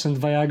old-fashioned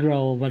Viagra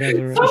or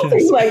whatever.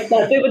 Something like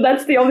that.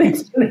 That's the only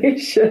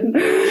explanation.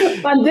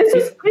 And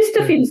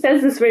Christophine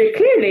says this very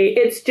clearly.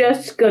 It's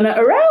just going to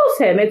arouse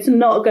him. It's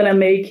not going to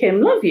make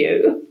him love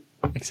you.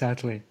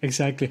 Exactly.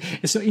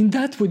 So in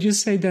that, would you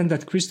say then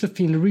that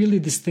Christophine really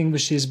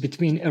distinguishes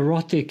between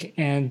erotic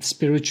and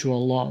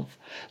spiritual love?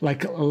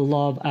 Like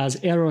love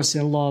as eros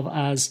and love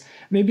as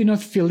maybe not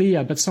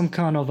philia, but some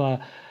kind of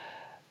a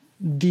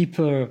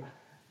deeper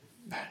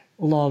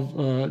love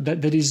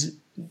that is.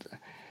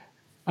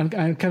 I'm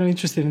kind of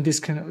interested in this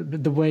kind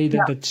of the way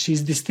that she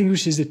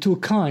distinguishes the two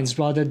kinds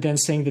rather than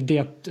saying that they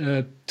are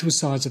two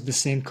sides of the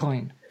same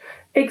coin.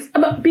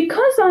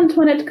 Because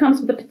Antoinette comes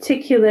with a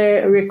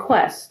particular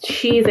request,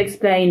 she's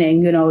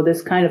explaining,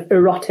 this kind of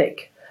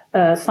erotic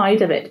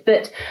side of it.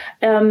 But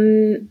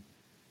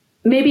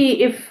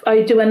maybe if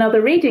I do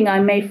another reading, I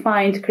may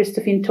find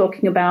Christophine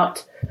talking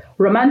about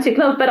romantic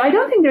love. But I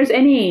don't think there's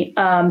any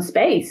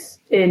space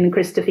in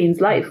Christophine's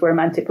life for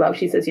romantic love.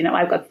 She says,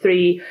 I've got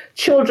 3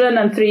 children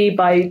and 3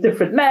 by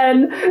different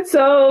men.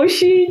 So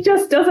she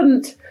just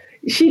doesn't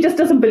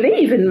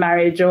believe in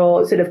marriage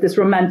or sort of this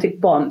romantic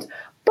bond.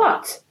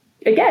 But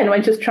again,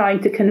 when she's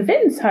trying to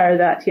convince her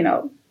that,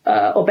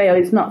 Obeah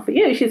is not for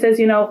you, she says,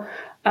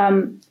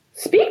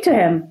 speak to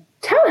him,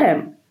 tell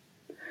him.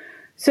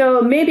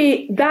 So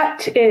maybe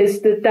that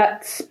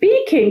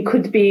speaking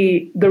could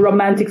be the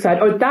romantic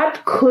side, or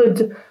that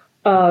could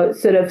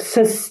sort of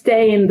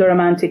sustain the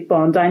romantic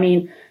bond. I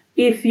mean,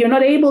 if you're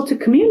not able to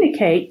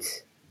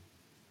communicate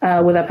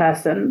with a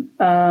person,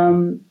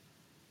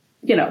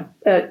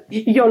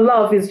 your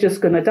love is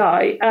just going to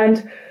die.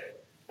 And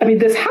I mean,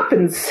 this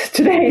happens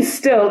today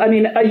still. I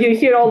mean, you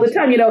hear all the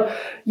time,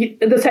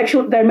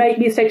 there may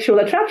be sexual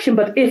attraction,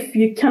 but if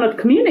you cannot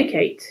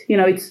communicate,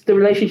 the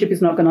relationship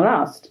is not going to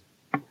last.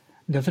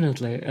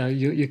 Definitely,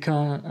 you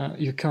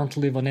can't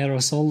live on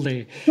eros all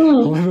day.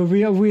 However,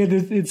 weird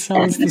it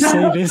sounds to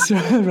say this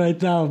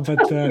right now,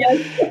 but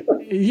Yes.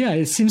 yeah,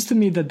 it seems to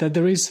me that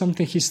there is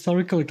something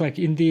historical, like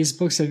in these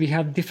books, that we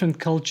have different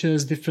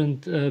cultures,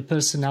 different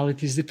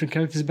personalities, different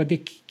characters, but they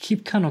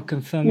keep kind of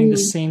confirming the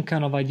same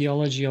kind of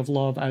ideology of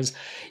love as,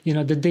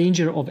 the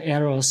danger of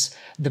eros,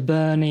 the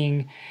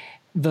burning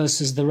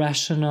versus the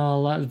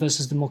rational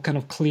versus the more kind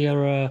of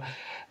clearer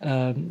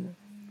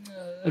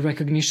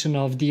recognition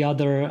of the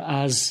other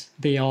as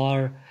they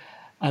are,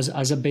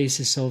 as a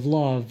basis of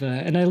love.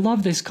 And I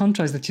love this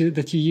contrast that you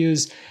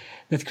use,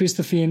 that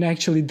Christophine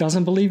actually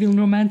doesn't believe in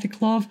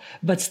romantic love,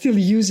 but still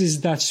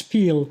uses that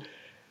spiel.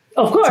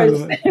 Of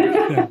course.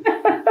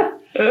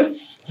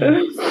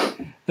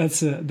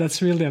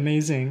 That's really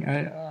amazing.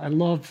 I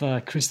love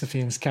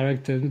Christophine's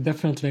character.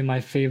 Definitely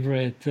my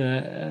favorite.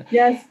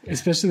 Yes.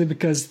 Especially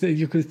because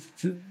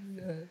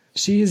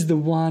she is the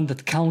one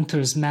that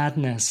counters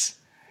madness.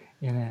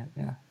 Yeah.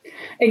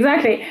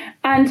 Exactly.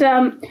 And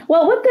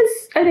with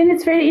this, I think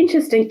it's very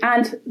interesting.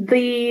 And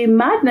the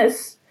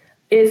madness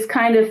is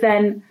kind of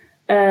then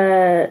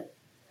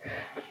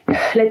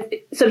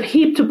sort of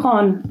heaped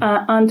upon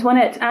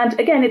Antoinette. And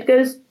again, it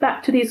goes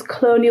back to these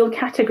colonial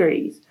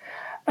categories.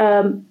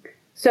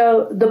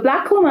 So the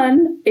black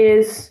woman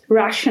is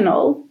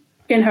rational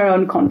in her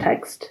own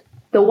context.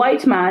 The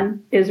white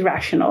man is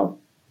rational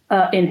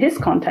in his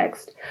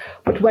context.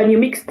 But when you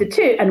mix the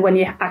two, and when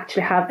you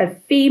actually have a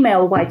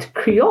female white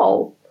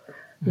Creole,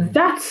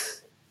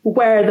 that's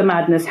where the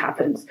madness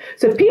happens.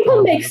 So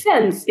people make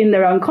sense in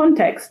their own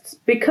contexts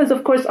because,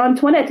 of course,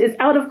 Antoinette is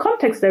out of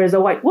context. There is a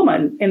white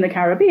woman in the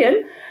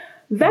Caribbean.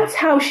 That's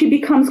how she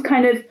becomes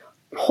kind of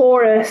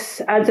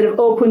porous and sort of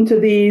open to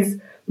these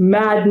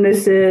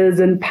madnesses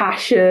and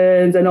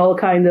passions and all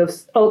kinds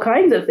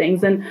of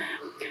things. And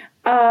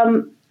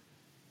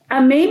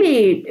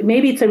maybe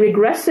it's a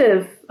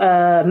regressive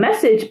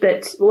message,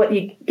 but what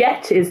you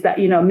get is that,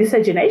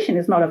 miscegenation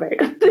is not a very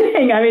good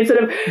thing. I mean,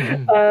 sort of,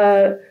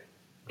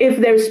 if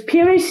there's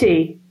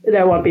purity,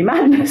 there won't be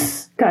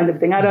madness kind of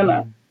thing. I don't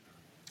know.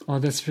 Oh,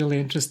 that's really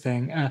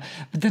interesting.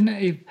 But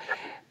then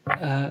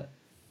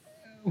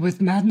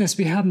with madness,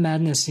 we have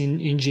madness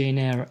in Jane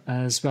Eyre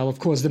as well. Of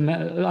course,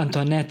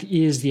 Antoinette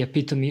is the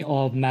epitome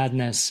of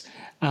madness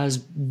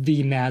as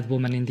the mad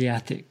woman in the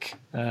attic.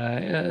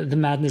 The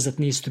madness that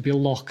needs to be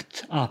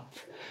locked up,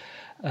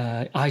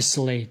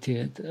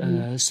 isolated,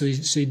 so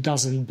it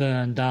doesn't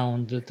burn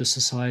down the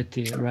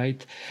society,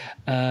 right?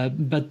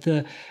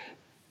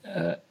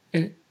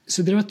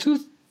 So there are two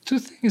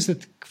things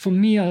that for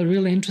me are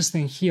really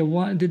interesting here.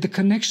 One, the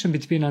connection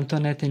between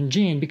Antoinette and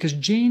Jane, because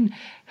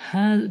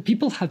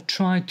people have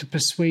tried to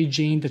persuade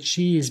Jane that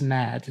she is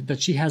mad,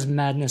 that she has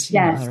madness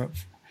in her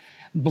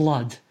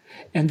blood.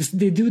 And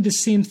they do the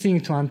same thing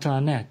to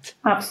Antoinette.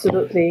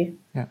 Absolutely.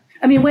 Yeah.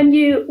 I mean, when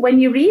you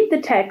read the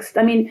text,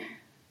 I mean,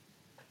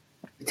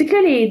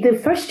 particularly the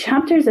first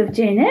chapters of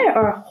Jane Eyre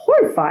are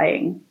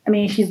horrifying. I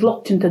mean, she's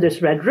locked into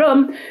this red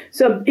room.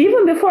 So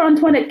even before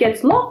Antoinette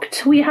gets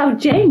locked, we have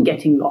Jane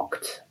getting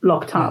locked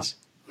up. Yes.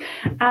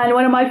 And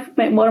one of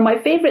my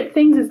favorite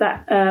things is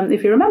that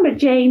if you remember,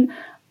 Jane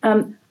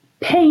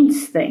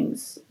paints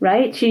things,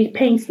 right? She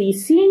paints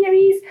these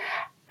sceneries.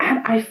 And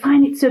I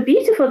find it so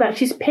beautiful that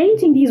she's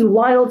painting these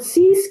wild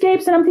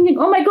seascapes. And I'm thinking,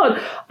 oh my God,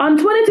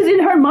 Antoinette is in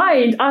her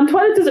mind.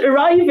 Antoinette is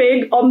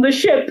arriving on the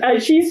ship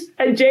and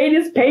Jane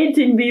is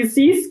painting these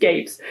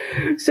seascapes.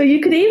 So you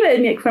could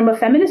even, from a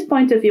feminist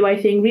point of view, I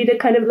think, read a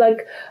kind of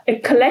like a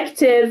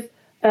collective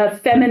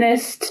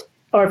feminist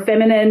or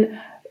feminine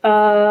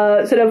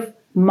sort of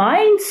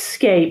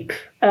mindscape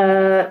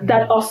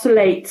that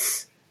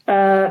oscillates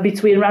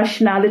between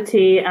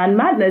rationality and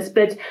madness.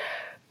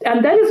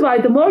 And that is why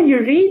the more you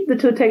read the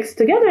two texts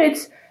together,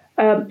 it's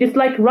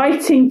like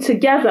writing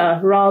together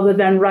rather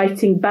than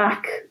writing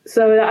back.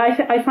 So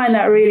I find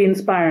that really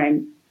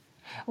inspiring.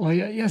 Well,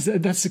 yes,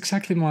 that's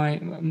exactly my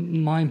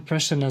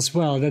impression as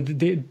well.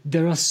 That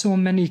there are so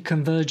many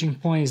converging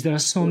points. There are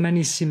so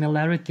many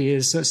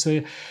similarities.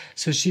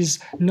 So she's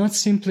not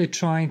simply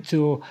trying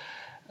to,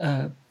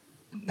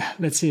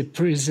 let's say,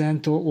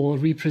 present or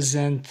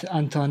represent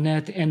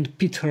Antoinette and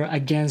pit her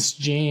against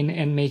Jane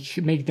and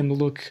make them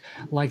look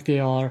like they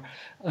are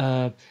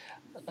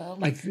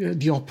like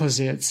the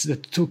opposites, the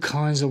two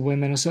kinds of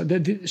women. So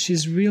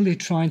she's really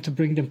trying to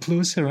bring them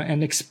closer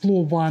and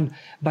explore one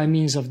by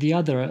means of the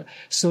other.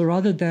 So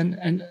rather than,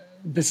 and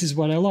this is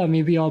what I love, I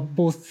mean, we are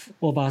both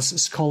of us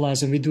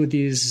scholars and we do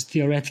these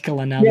theoretical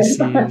analyses,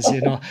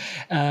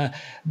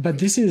 but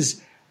this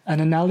is an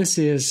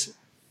analysis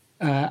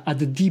at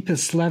the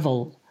deepest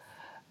level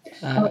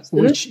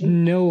which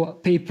no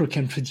paper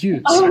can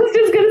produce. I was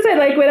just going to say,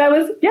 like, when I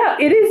was,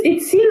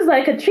 it seems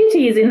like a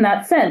treatise in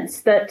that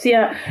sense that,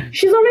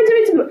 she's already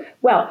written.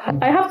 Well,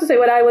 I have to say,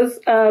 when I was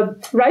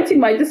writing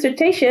my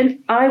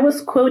dissertation, I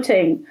was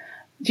quoting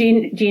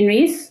Jean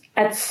Rhys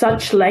at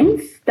such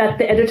length that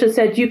the editor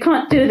said, "You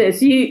can't do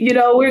this.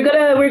 We're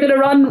gonna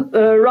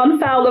run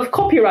foul of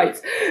copyrights,"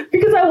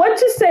 because I want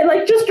to say,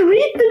 like, just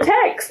read the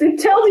text. It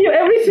tells you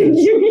everything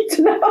you need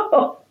to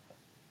know.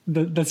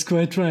 That's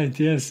quite right.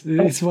 Yes,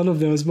 it's one of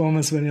those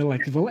moments when you're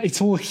like, "Well, it's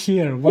all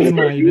here. What am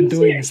I even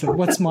doing? So,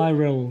 what's my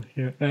role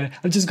here?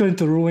 I'm just going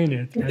to ruin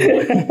it."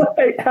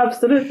 Right?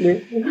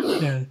 Absolutely.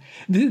 Yeah,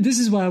 this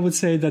is why I would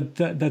say that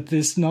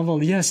this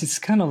novel, yes, it's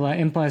kind of an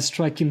Empire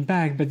Striking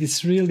Back, but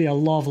it's really a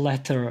love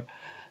letter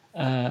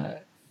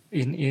at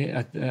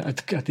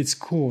its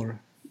core.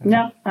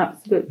 Yeah,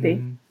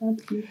 absolutely.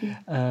 Absolutely.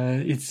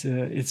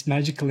 It's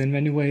magical in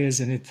many ways,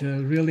 and it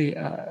really.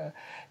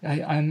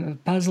 I'm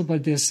puzzled by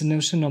this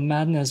notion of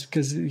madness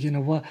because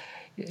what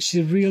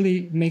she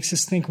really makes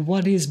us think: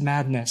 what is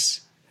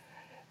madness?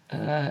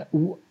 Where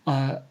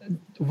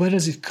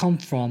does it come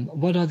from?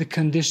 What are the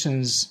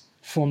conditions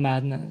for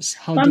madness?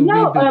 How I'm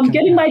now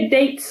getting my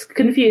dates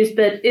confused,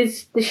 but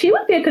she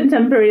would be a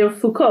contemporary of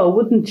Foucault,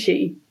 wouldn't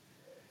she?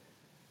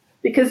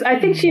 Because I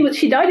think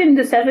she died in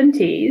the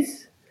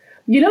 70s.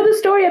 You know the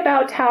story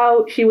about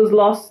how she was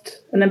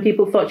lost and then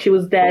people thought she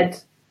was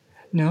dead?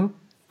 No.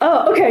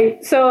 Oh, okay.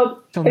 So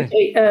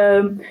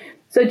Jean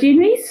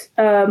Rhys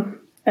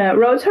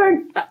wrote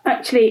her,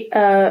 actually,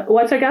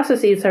 Wide Sargasso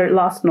Sea is her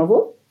last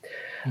novel.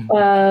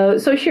 Mm-hmm.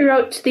 So she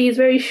wrote these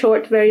very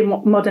short, very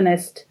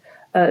modernist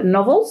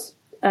novels.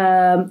 She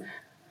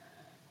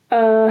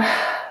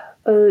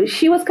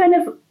was kind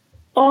of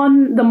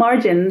on the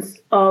margins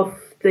of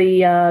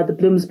the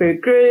Bloomsbury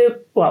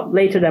group, well,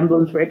 later than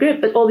Bloomsbury group,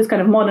 but all these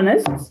kind of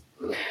modernists.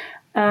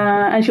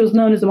 And she was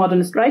known as a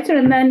modernist writer.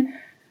 And then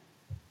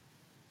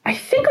I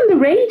think on the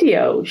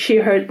radio, she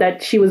heard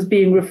that she was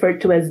being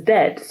referred to as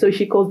dead. So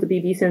she calls the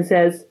BBC and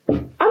says,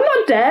 "I'm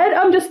not dead.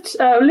 I'm just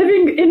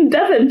living in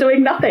Devon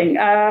doing nothing."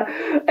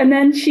 And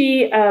then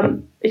she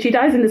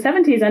dies in the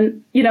 70s.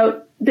 And,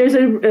 there's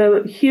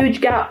a huge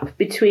gap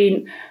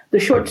between the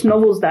short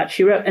novels that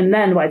she wrote and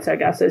then Wide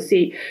Sargasso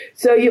Sea.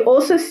 So you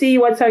also see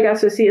Wide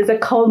Sargasso Sea as a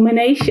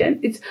culmination.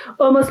 It's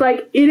almost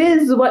like it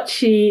is what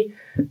she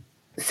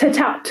set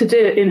out to do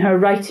in her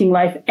writing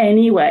life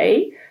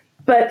anyway.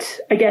 But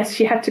I guess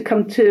she had to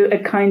come to a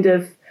kind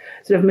of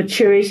sort of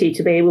maturity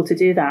to be able to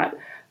do that.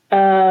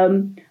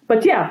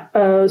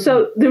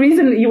 So the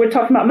reason you were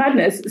talking about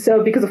madness,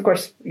 so because, of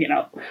course,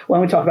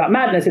 when we talk about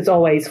madness, it's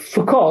always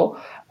Foucault.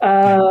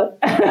 But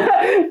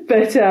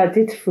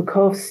did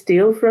Foucault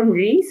steal from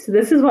Rhys?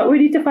 This is what we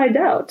need to find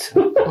out.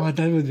 Oh,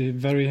 that would be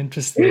very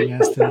interesting,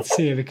 yes, to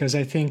see, because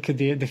I think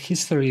the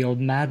history of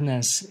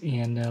madness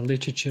in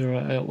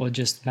literature or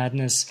just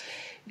madness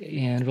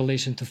in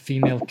relation to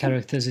female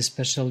characters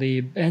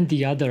especially, and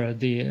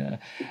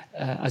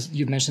as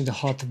you mentioned, the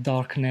Heart of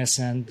Darkness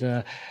and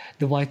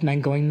the white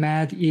man going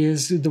mad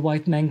is the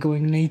white man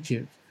going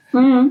native.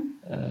 Mm-hmm.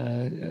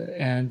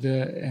 And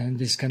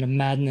this kind of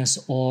madness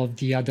of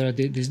the other,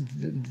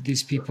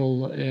 these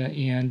people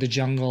in the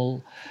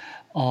jungle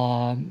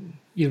are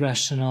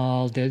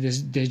irrational, they're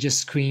just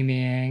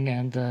screaming,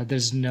 and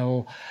there's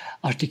no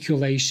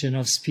articulation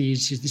of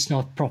speech, it's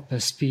not proper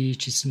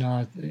speech, it's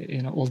not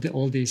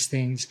all these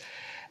things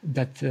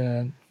that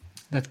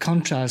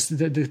contrast,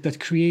 that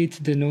create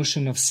the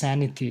notion of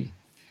sanity.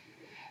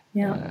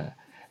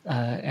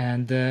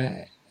 And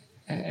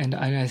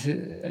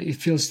it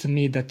feels to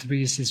me that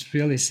Rhys is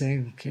really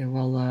saying, okay,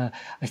 well,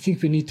 I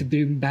think we need to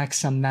bring back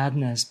some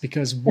madness,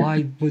 because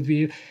why would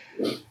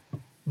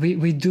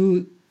we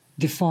do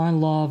define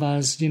love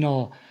as,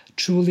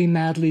 truly,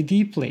 madly,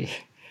 deeply.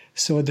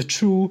 So the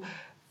true,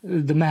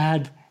 the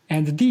mad,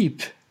 and the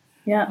deep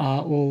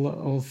are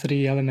all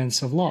three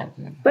elements of love.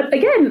 But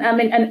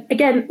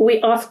again,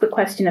 we ask the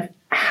question of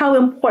how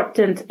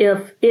important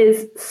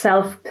is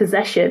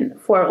self-possession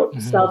for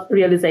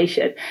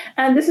self-realization.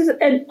 And this is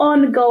an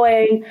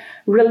ongoing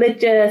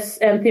religious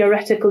and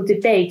theoretical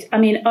debate. I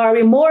mean, are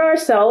we more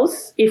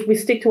ourselves if we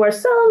stick to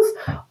ourselves,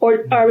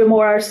 or are we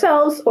more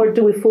ourselves, or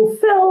do we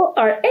fulfill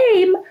our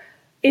aim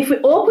if we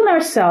open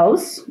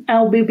ourselves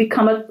and we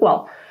become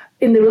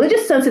in the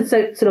religious sense, it's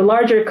a sort of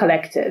larger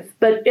collective.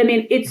 But I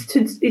mean,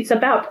 it's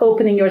about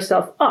opening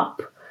yourself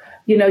up,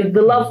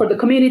 the love for the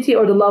community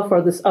or the love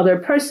for this other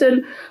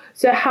person.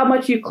 So how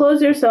much you close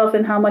yourself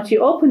and how much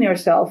you open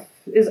yourself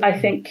is, I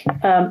think,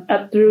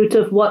 at the root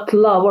of what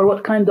love or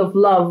what kind of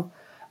love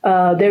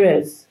there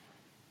is.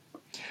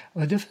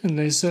 Well,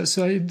 definitely. So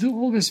I do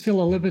always feel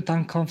a little bit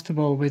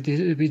uncomfortable with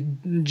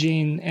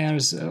Jane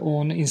Eyre's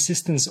own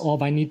insistence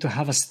of, I need to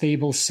have a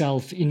stable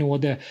self in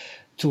order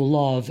to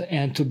love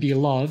and to be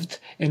loved,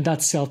 and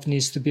that self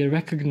needs to be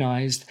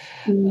recognized.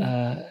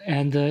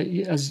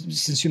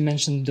 Since you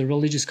mentioned the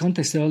religious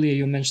context earlier,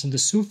 you mentioned the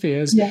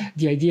Sufis,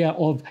 the idea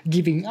of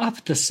giving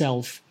up the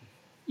self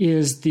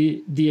is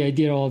the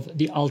idea of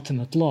the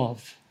ultimate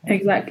love.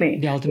 Exactly.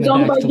 The ultimate it's all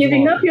act about of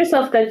giving love. up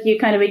yourself that you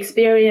kind of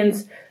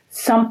experience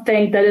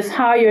something that is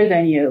higher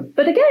than you.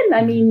 But again,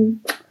 I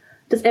mean,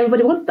 does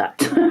everybody want that?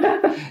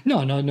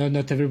 No,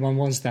 not everyone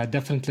wants that.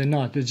 Definitely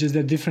not. It's just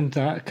a different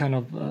kind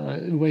of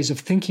ways of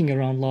thinking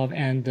around love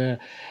and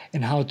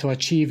how to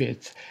achieve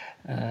it.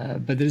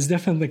 But there's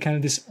definitely kind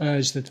of this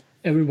urge that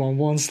everyone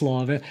wants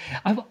love.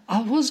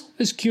 I was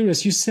always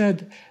curious. You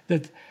said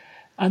that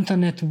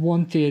Antoinette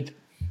wanted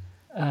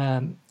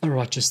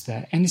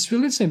Rochester, and it's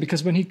really interesting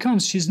because when he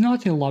comes, she's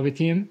not in love with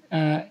him,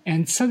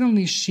 and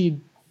suddenly she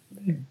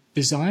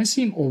desires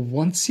him or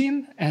wants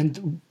him.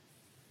 And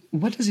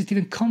where does it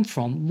even come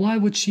from? Why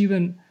would she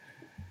even?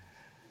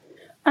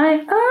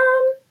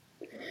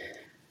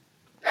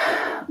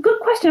 Good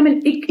question. I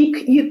mean,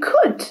 you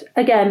could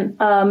again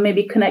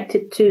maybe connect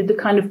it to the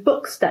kind of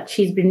books that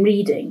she's been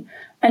reading,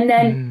 and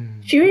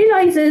then she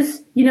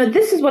realizes,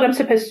 this is what I'm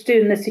supposed to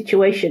do in this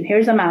situation.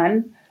 Here's a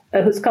man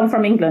who's come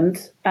from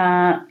England,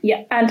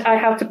 and I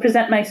have to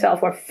present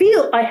myself or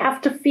I have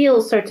to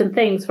feel certain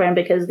things for him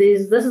because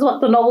this is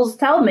what the novels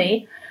tell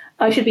me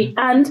I should be.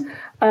 And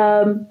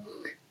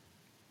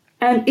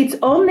it's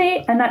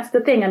only, and that's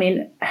the thing, I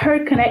mean,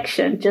 her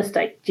connection, just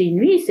like Jean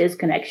Rhys's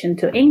connection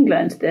to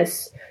England,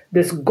 this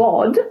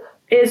god,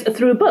 is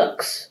through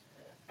books.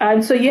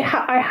 And so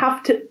I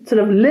have to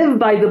sort of live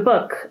by the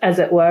book, as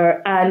it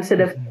were, and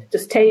sort of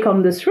just take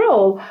on this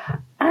role.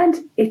 And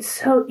it's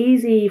so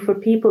easy for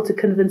people to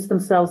convince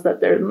themselves that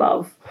they're in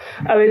love.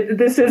 I mean,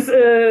 this is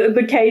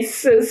the case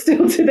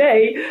still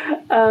today.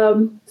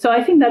 So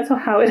I think that's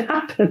how it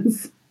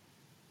happens.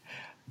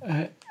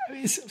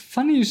 It's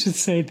funny you should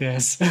say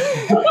this.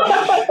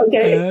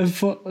 Okay.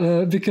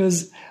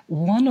 Because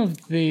one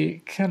of the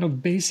kind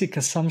of basic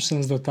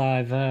assumptions that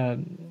I've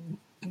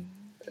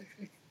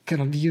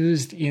kind of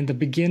used in the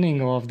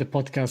beginning of the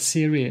podcast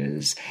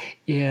series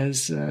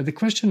is the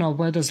question of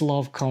where does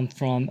love come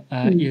from?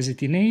 Is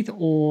it innate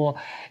or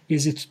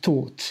is it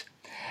taught?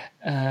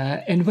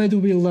 And where do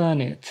we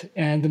learn it?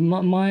 And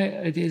my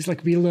idea is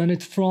like we learn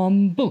it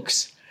from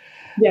books.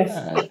 Yes.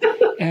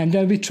 And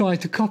then we try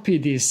to copy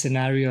these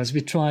scenarios.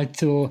 We try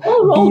to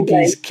role be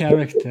play. these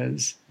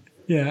characters.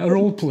 Yeah,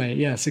 role play.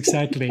 Yes,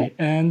 exactly.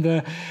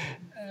 And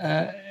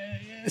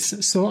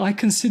so I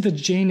consider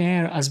Jane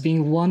Eyre as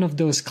being one of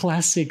those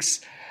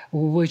classics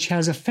which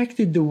has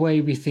affected the way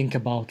we think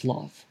about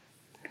love.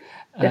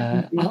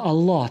 A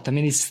lot. I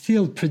mean, it's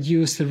still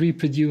produced,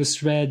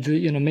 reproduced, read,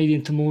 made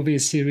into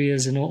movies,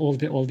 series, and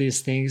all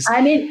these things.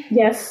 I mean,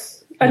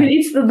 yes. I mean,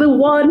 it's the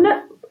one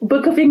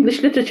book of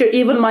English literature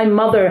even my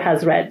mother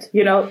has read,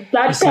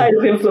 that kind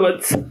of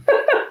influence.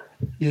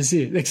 You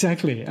see,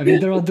 exactly. I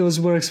mean, there are those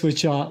works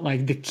which are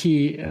like the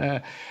key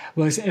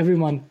works.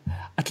 Everyone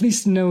at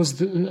least knows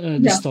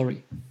the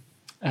story.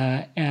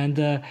 And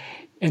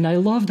I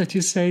love that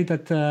you say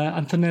that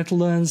Antoinette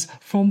learns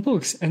from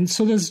books, and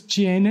so does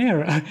Jane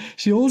Eyre.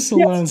 She also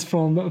learns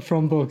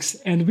from books,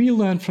 and we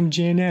learn from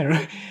Jane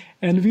Eyre,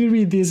 and we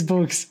read these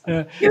books.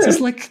 So it's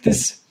like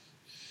this.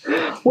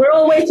 We're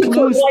all waiting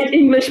for white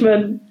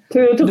Englishmen to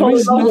There follow. There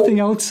is nothing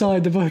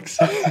outside the books.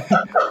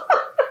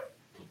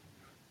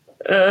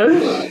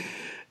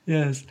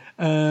 Yes,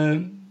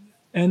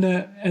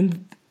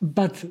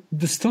 but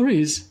the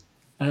stories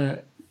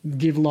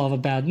give love a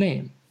bad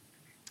name.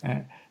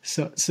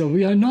 So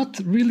we are not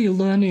really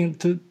learning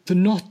to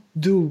not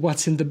do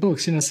what's in the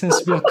books. In a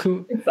sense, we are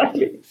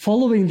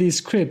following these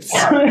scripts,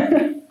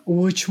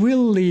 which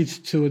will lead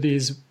to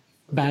these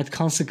bad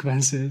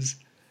consequences.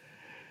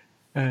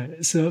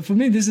 So for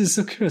me, this is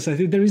so curious. I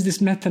think there is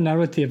this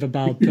meta-narrative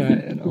about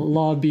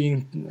law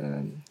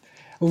being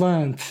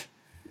learned.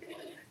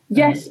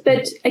 Yes,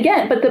 but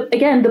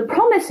the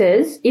promise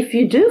is, if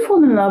you do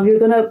fall in love, you're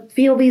going to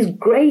feel these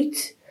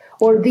great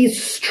or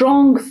these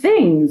strong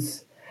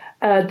things.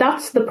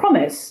 That's the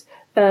promise.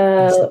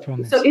 That's the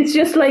promise. So it's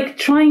just like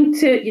trying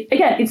to,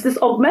 again, it's this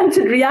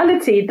augmented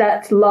reality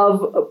that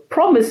love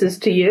promises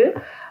to you.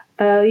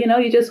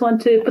 You just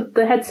want to put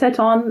the headset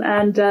on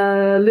and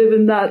live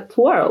in that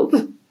world.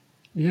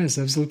 Yes,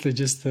 absolutely.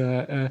 Just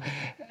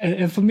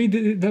and for me,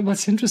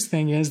 what's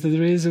interesting is that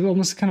there is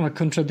almost kind of a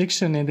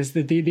contradiction in this.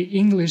 The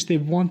English, they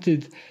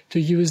wanted to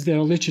use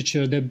their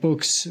literature, their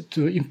books,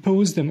 to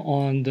impose them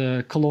on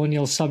the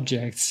colonial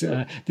subjects.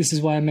 This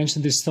is why I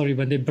mentioned this story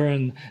when they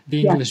burn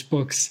the English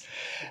books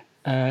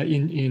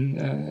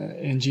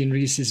in Jean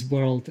Rhys's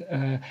world,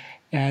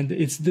 and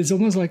it's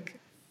almost like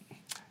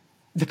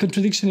the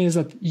contradiction is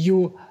that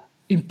you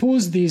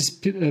impose these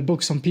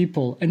books on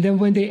people, and then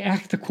when they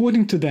act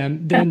according to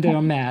them, then they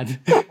are mad.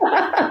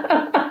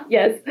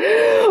 Yes.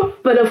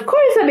 But of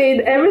course, I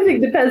mean, everything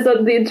depends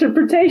on the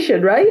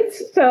interpretation, right?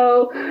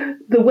 So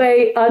the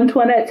way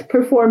Antoinette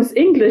performs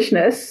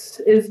Englishness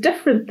is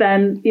different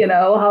than,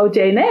 how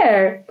Jane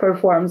Eyre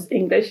performs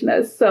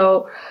Englishness.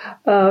 So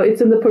it's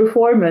in the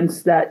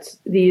performance that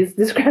these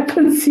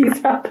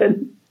discrepancies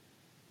happen.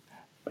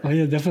 Oh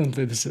yeah,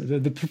 definitely.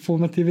 The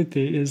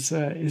performativity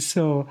is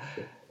so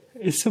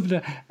it's sort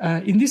of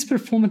in this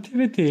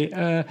performativity,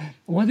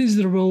 what is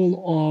the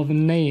role of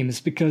names?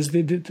 Because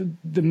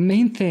the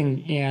main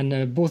thing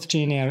in both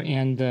Jane Eyre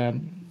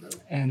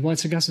and Wide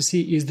Sargasso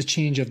Sea is the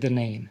change of the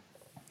name.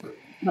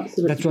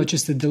 Absolutely. That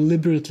Rochester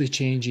deliberately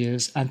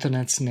changes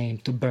Antoinette's name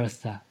to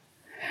Bertha.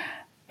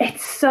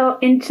 It's so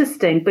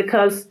interesting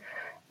because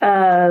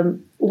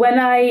when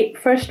I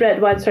first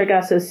read Wide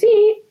Sargasso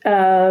Sea,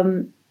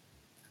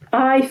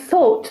 I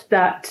thought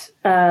that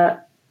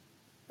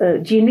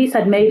Jean Rhys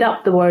had made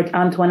up the word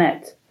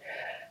Antoinette.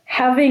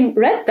 Having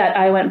read that,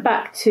 I went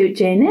back to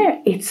Jane Eyre.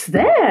 It's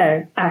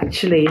there,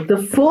 actually. The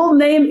full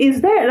name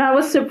is there. And I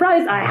was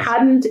surprised. I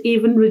hadn't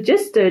even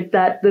registered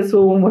that this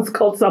woman was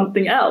called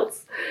something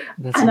else.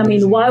 That's and amazing. I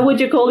mean, why would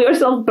you call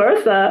yourself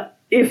Bertha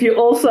if you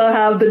also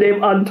have the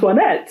name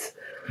Antoinette?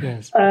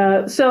 Yes.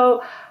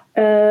 So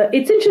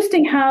it's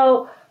interesting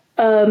how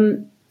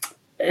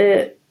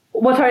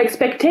what our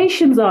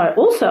expectations are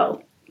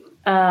also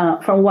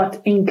from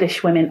what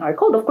English women are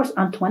called. Of course,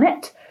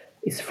 Antoinette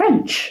is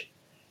French.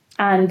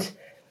 And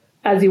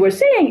as you were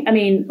saying, I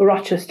mean,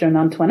 Rochester and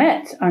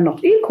Antoinette are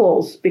not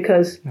equals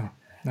because, no.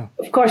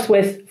 Of course,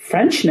 with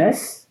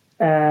Frenchness,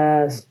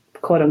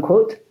 quote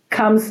unquote,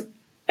 comes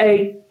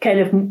a kind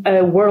of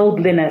a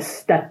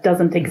worldliness that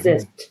doesn't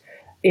exist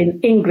in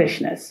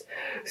Englishness.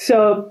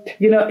 So,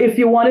 if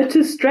you wanted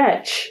to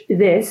stretch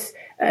this,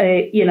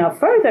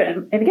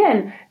 further, and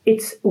again,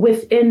 it's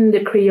within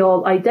the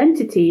Creole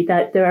identity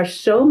that there are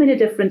so many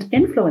different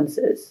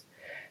influences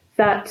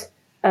that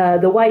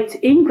the white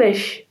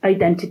English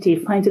identity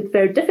finds it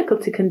very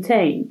difficult to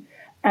contain.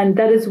 And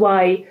that is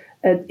why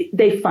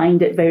they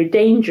find it very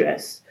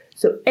dangerous.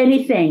 So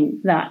anything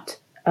that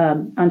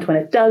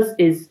Antoinette does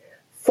is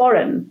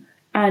foreign.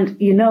 And,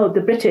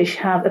 the British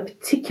have a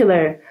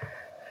particular,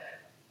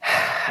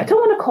 I don't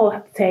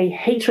want to say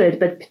hatred,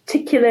 but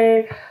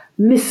particular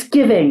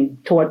misgiving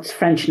towards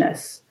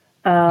Frenchness.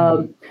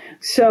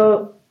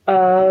 So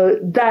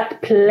that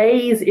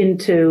plays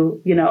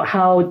into,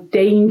 how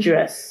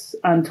dangerous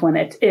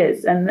Antoinette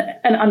is. And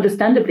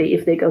understandably,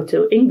 if they go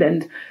to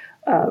England,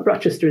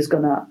 Rochester is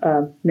going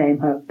to name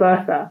her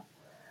Bertha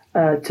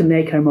to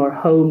make her more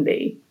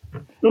homely.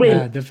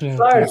 Yeah, definitely.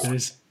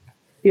 First,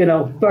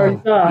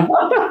 Bertha.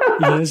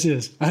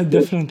 Yes,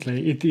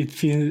 definitely.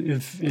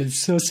 It's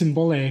so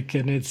symbolic,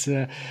 and it's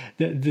the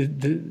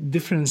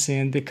difference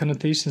in the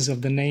connotations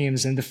of the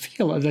names and the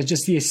feel,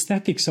 just the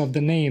aesthetics of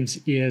the names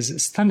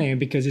is stunning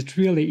because it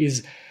really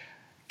is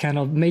kind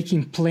of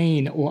making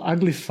plain or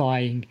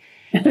uglifying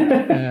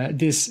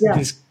this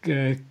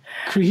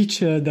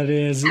creature that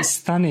is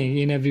stunning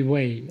in every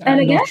way. And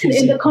again,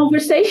 in the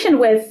conversation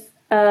with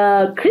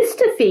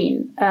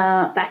Christophine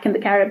back in the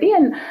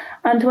Caribbean,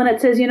 Antoinette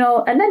says,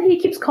 and then he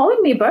keeps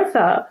calling me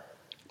Bertha.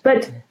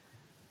 But,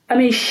 I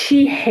mean,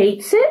 she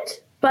hates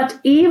it. But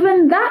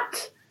even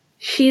that,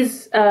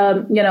 she's,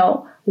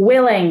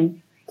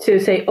 willing to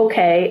say,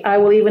 okay, I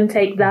will even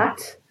take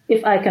that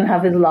if I can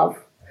have his love,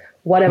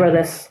 whatever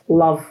this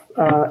love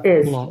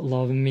is.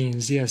 Love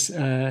means, yes.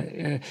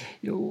 I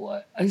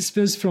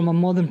suppose from a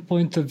modern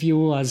point of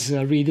view, as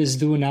readers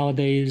do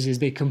nowadays, is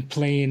they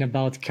complain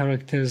about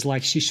characters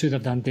like she should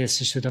have done this,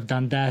 she should have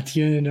done that.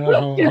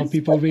 How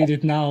people read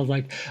it now,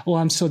 like, oh,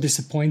 I'm so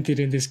disappointed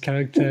in this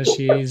character.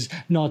 She is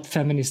not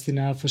feminist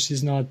enough, or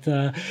she's not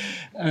this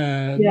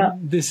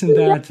and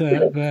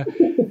that.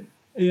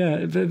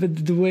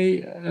 But the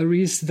way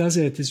Rhys does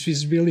it is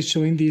she's really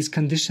showing these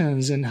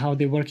conditions and how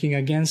they're working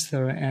against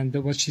her and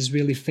what she's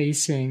really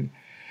facing.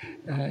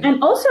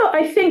 And also,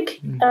 I think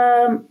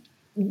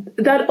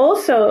that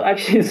also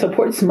actually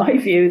supports my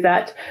view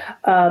that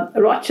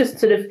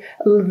Rochester,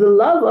 the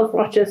love of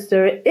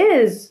Rochester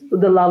is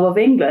the love of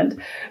England.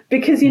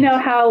 Because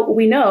how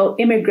we know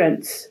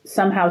immigrants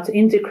somehow to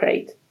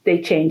integrate,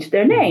 they change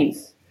their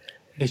names.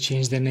 They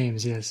change their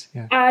names, yes.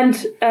 Yeah. And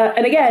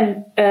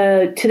again,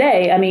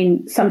 today, I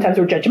mean, sometimes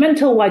we're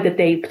judgmental. Why did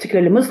they,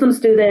 particularly Muslims,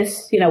 do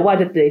this? Why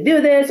did they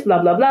do this?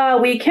 Blah, blah, blah.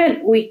 We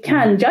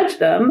can judge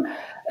them.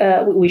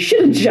 We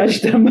shouldn't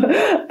judge them.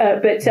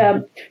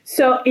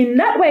 So in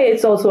that way,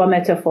 it's also a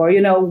metaphor.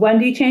 When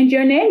do you change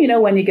your name?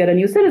 When you get a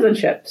new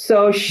citizenship.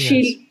 So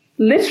she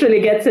literally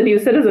gets a new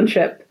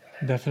citizenship.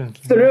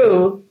 Definitely.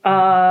 Through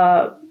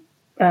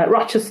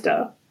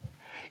Rochester.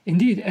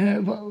 Indeed.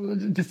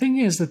 The thing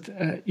is that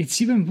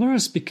it's even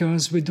worse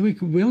because we do it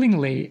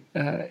willingly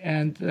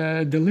and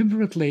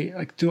deliberately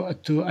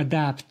to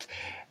adapt.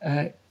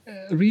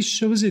 Rhys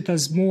shows it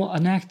as more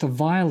an act of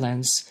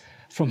violence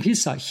from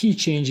his side. He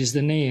changes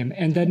the name,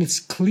 and then it's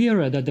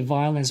clearer that the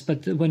violence.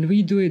 But when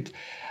we do it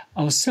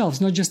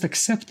ourselves, not just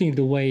accepting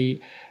the way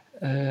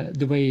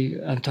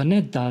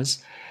Antoinette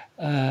does,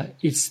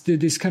 it's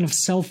this kind of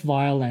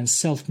self-violence,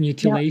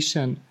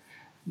 self-mutilation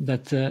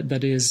that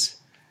is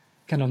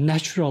kind of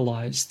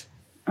naturalized.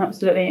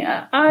 Absolutely.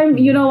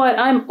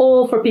 I'm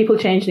all for people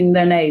changing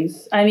their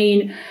names. I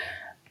mean,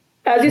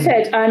 as you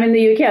said, I'm in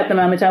the UK at the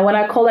moment, and when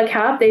I call a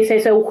cab, they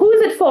say, so who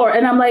is it for?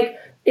 And I'm like,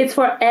 It's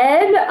for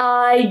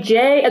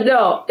N-I-J.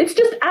 No, it's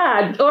just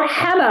Anne or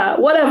Hannah,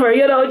 whatever,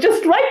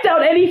 just write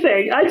down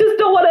anything. I just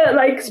don't want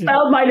to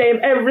spell my name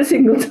every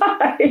single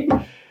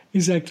time.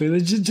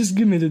 Exactly. Just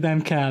give me the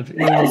damn cab.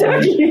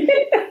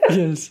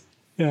 Yes.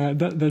 Yeah,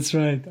 that's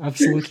right.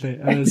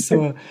 Absolutely.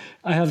 So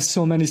I have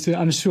so many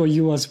students. I'm sure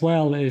you as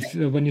well. If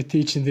when you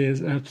teach in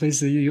these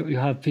places, you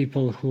have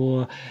people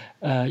who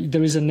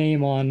there is a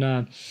name on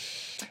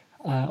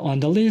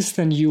the list,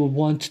 and you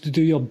want to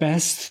do your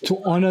best to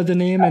honor the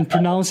name and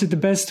pronounce it the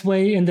best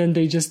way, and then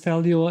they just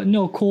tell you,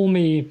 "No, call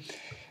me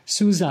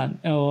Susan,"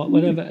 or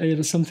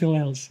whatever, something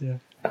else. Yeah.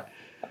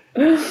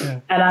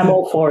 Yeah. And I'm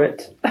all for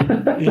it.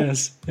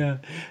 Yes, yeah,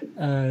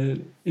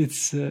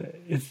 it's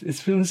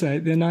really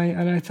sad, and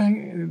I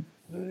think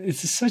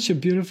it's such a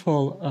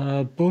beautiful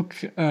book.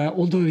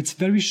 Although it's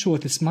very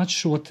short, it's much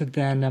shorter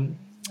than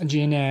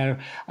Jane Eyre.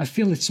 I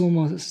feel it's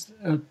almost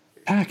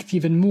packed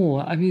even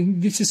more. I mean,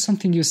 this is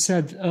something you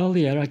said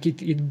earlier. Like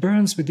it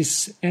burns with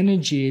this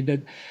energy that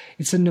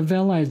it's a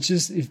novella. It's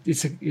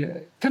a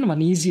kind of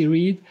an easy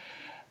read,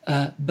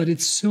 but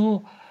it's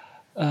so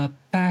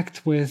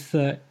packed with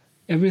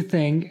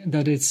everything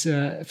that it's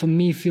for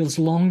me feels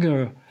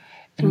longer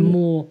and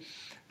more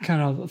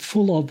kind of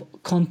full of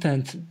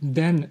content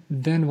than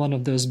one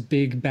of those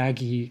big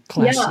baggy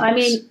classics. Yeah, I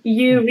mean,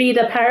 you read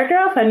a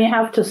paragraph and you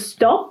have to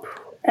stop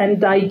and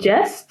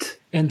digest.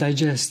 And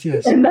digest,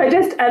 yes. And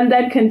digest and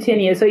then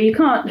continue. So you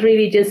can't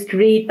really just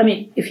read. I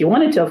mean, if you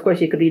wanted to, of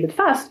course, you could read it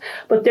fast,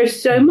 but there's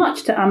so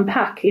much to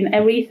unpack in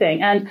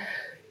everything. And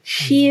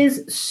she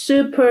is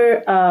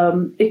super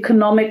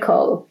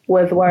economical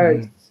with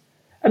words.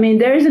 I mean,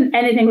 there isn't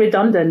anything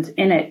redundant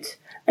in it.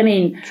 I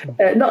mean,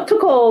 not to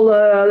call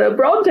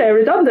Bronte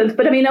redundant,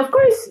 but I mean, of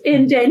course,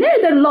 in Jane Eyre,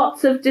 there are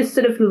lots of just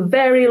sort of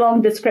very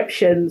long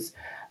descriptions.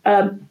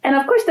 And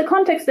of course, the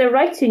context they're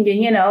writing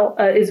in,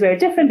 is very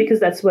different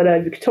because that's what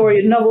a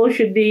Victorian novel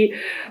should be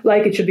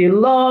like. It should be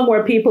long,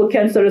 where people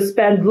can sort of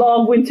spend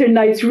long winter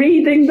nights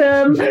reading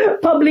them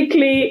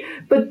publicly.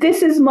 But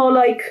this is more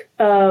like,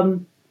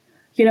 almost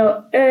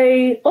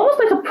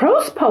like a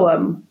prose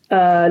poem.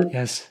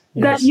 Yes.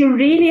 That you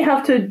really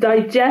have to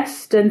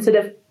digest and sort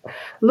of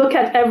look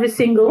at every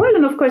single word.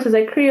 And of course, as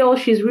a Creole,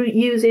 she's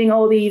using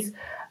all these,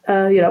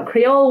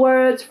 Creole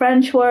words,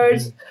 French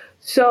words.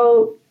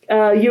 So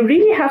you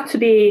really have to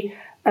be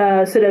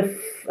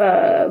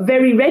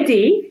very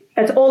ready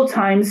at all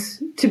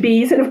times to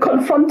be sort of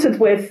confronted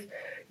with,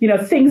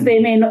 things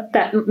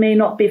that may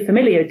not be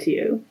familiar to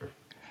you.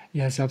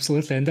 Yes,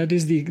 absolutely. And that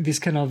is this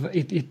kind of,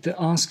 it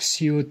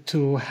asks you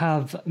to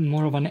have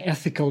more of an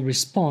ethical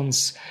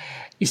response,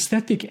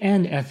 aesthetic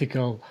and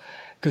ethical,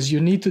 because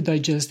you need to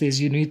digest this,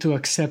 you need to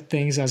accept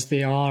things as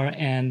they are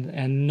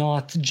and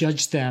not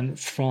judge them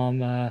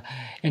from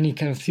any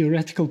kind of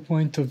theoretical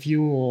point of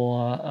view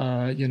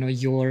or,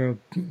 your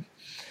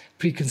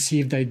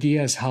preconceived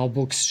ideas, how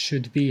books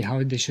should be,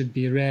 how they should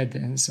be read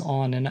and so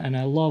on. And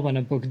I love when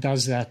a book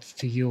does that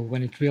to you,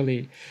 when it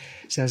really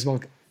says,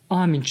 well,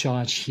 I'm in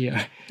charge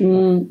here.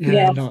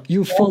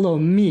 You follow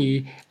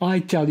me. I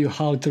tell you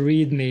how to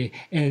read me,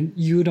 and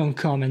you don't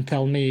come and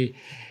tell me,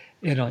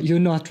 you're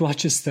not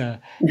Rochester.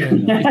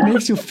 It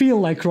makes you feel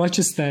like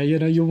Rochester.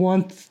 You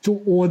want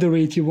to order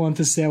it. You want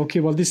to say, okay,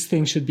 well, this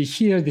thing should be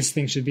here. This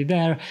thing should be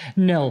there.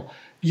 No,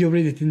 you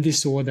read it in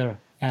this order.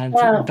 And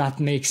that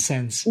makes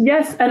sense.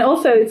 Yes, and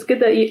also it's good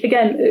that,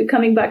 again,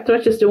 coming back to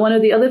Rochester, one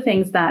of the other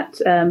things that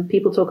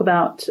people talk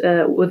about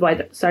with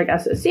Wide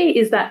Sargasso Sea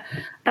is that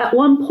at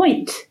one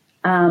point,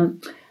 the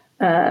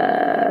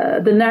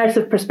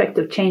narrative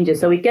perspective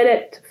changes. So we get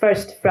it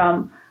first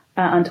from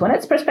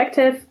Antoinette's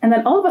perspective, and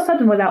then all of a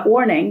sudden, without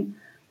warning,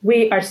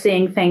 we are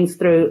seeing things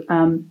through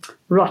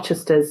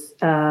Rochester's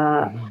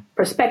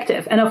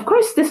perspective. And of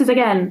course, this is,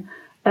 again,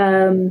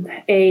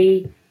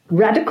 a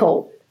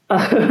radical,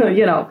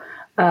 let's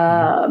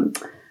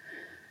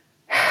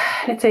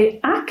say,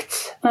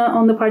 act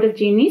on the part of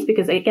Jean Rhys,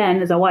 because,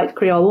 again, as a white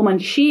Creole woman,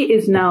 she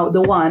is now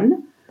the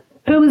one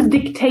who is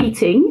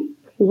dictating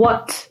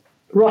what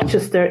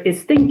Rochester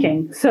is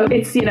thinking. So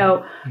it's,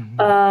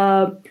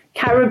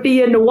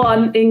 Caribbean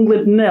 1,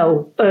 England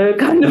 0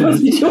 kind of a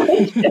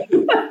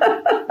situation.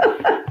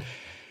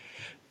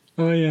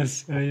 Oh,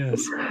 yes.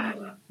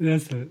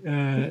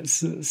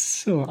 That's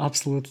so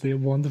absolutely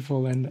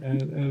wonderful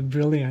and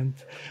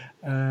brilliant.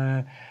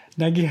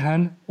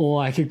 Nagihan,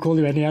 or I can call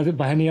you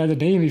by any other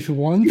name if you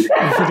want.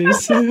 If it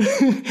is,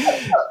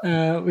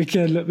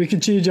 we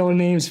can change our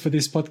names for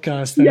this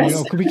podcast. And,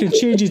 yes. We can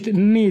change it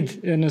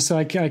mid, so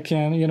I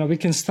can, we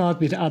can start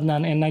with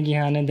Adnan and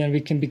Nagihan, and then we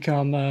can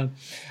become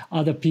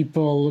other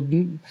people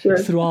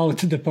throughout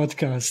the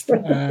podcast.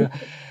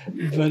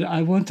 But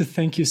I want to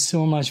thank you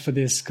so much for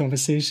this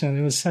conversation.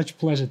 It was such a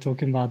pleasure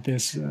talking about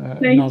this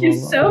Thank novel. you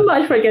so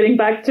much for getting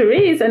back to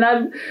Rhys. And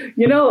I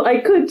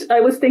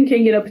was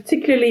thinking,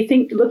 particularly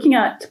looking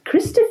at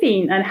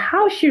Christophine and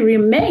how she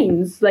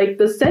remains like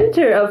the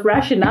center of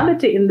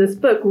rationality in this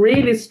book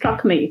really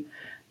struck me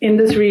in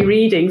this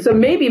rereading. So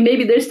maybe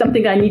there's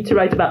something I need to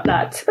write about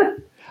that.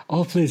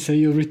 Oh, please. So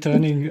you're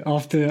returning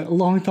after a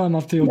long time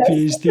after your Yes.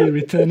 PhD,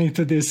 returning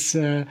to this,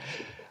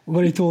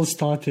 where it all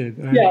started.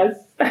 Right? Yes.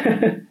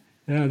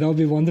 Yeah, that would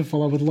be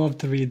wonderful. I would love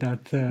to read that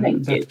Thank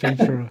you. that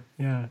paper.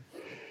 Yeah.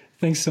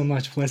 Thanks so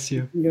much. Bless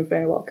you. You're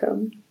very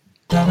welcome.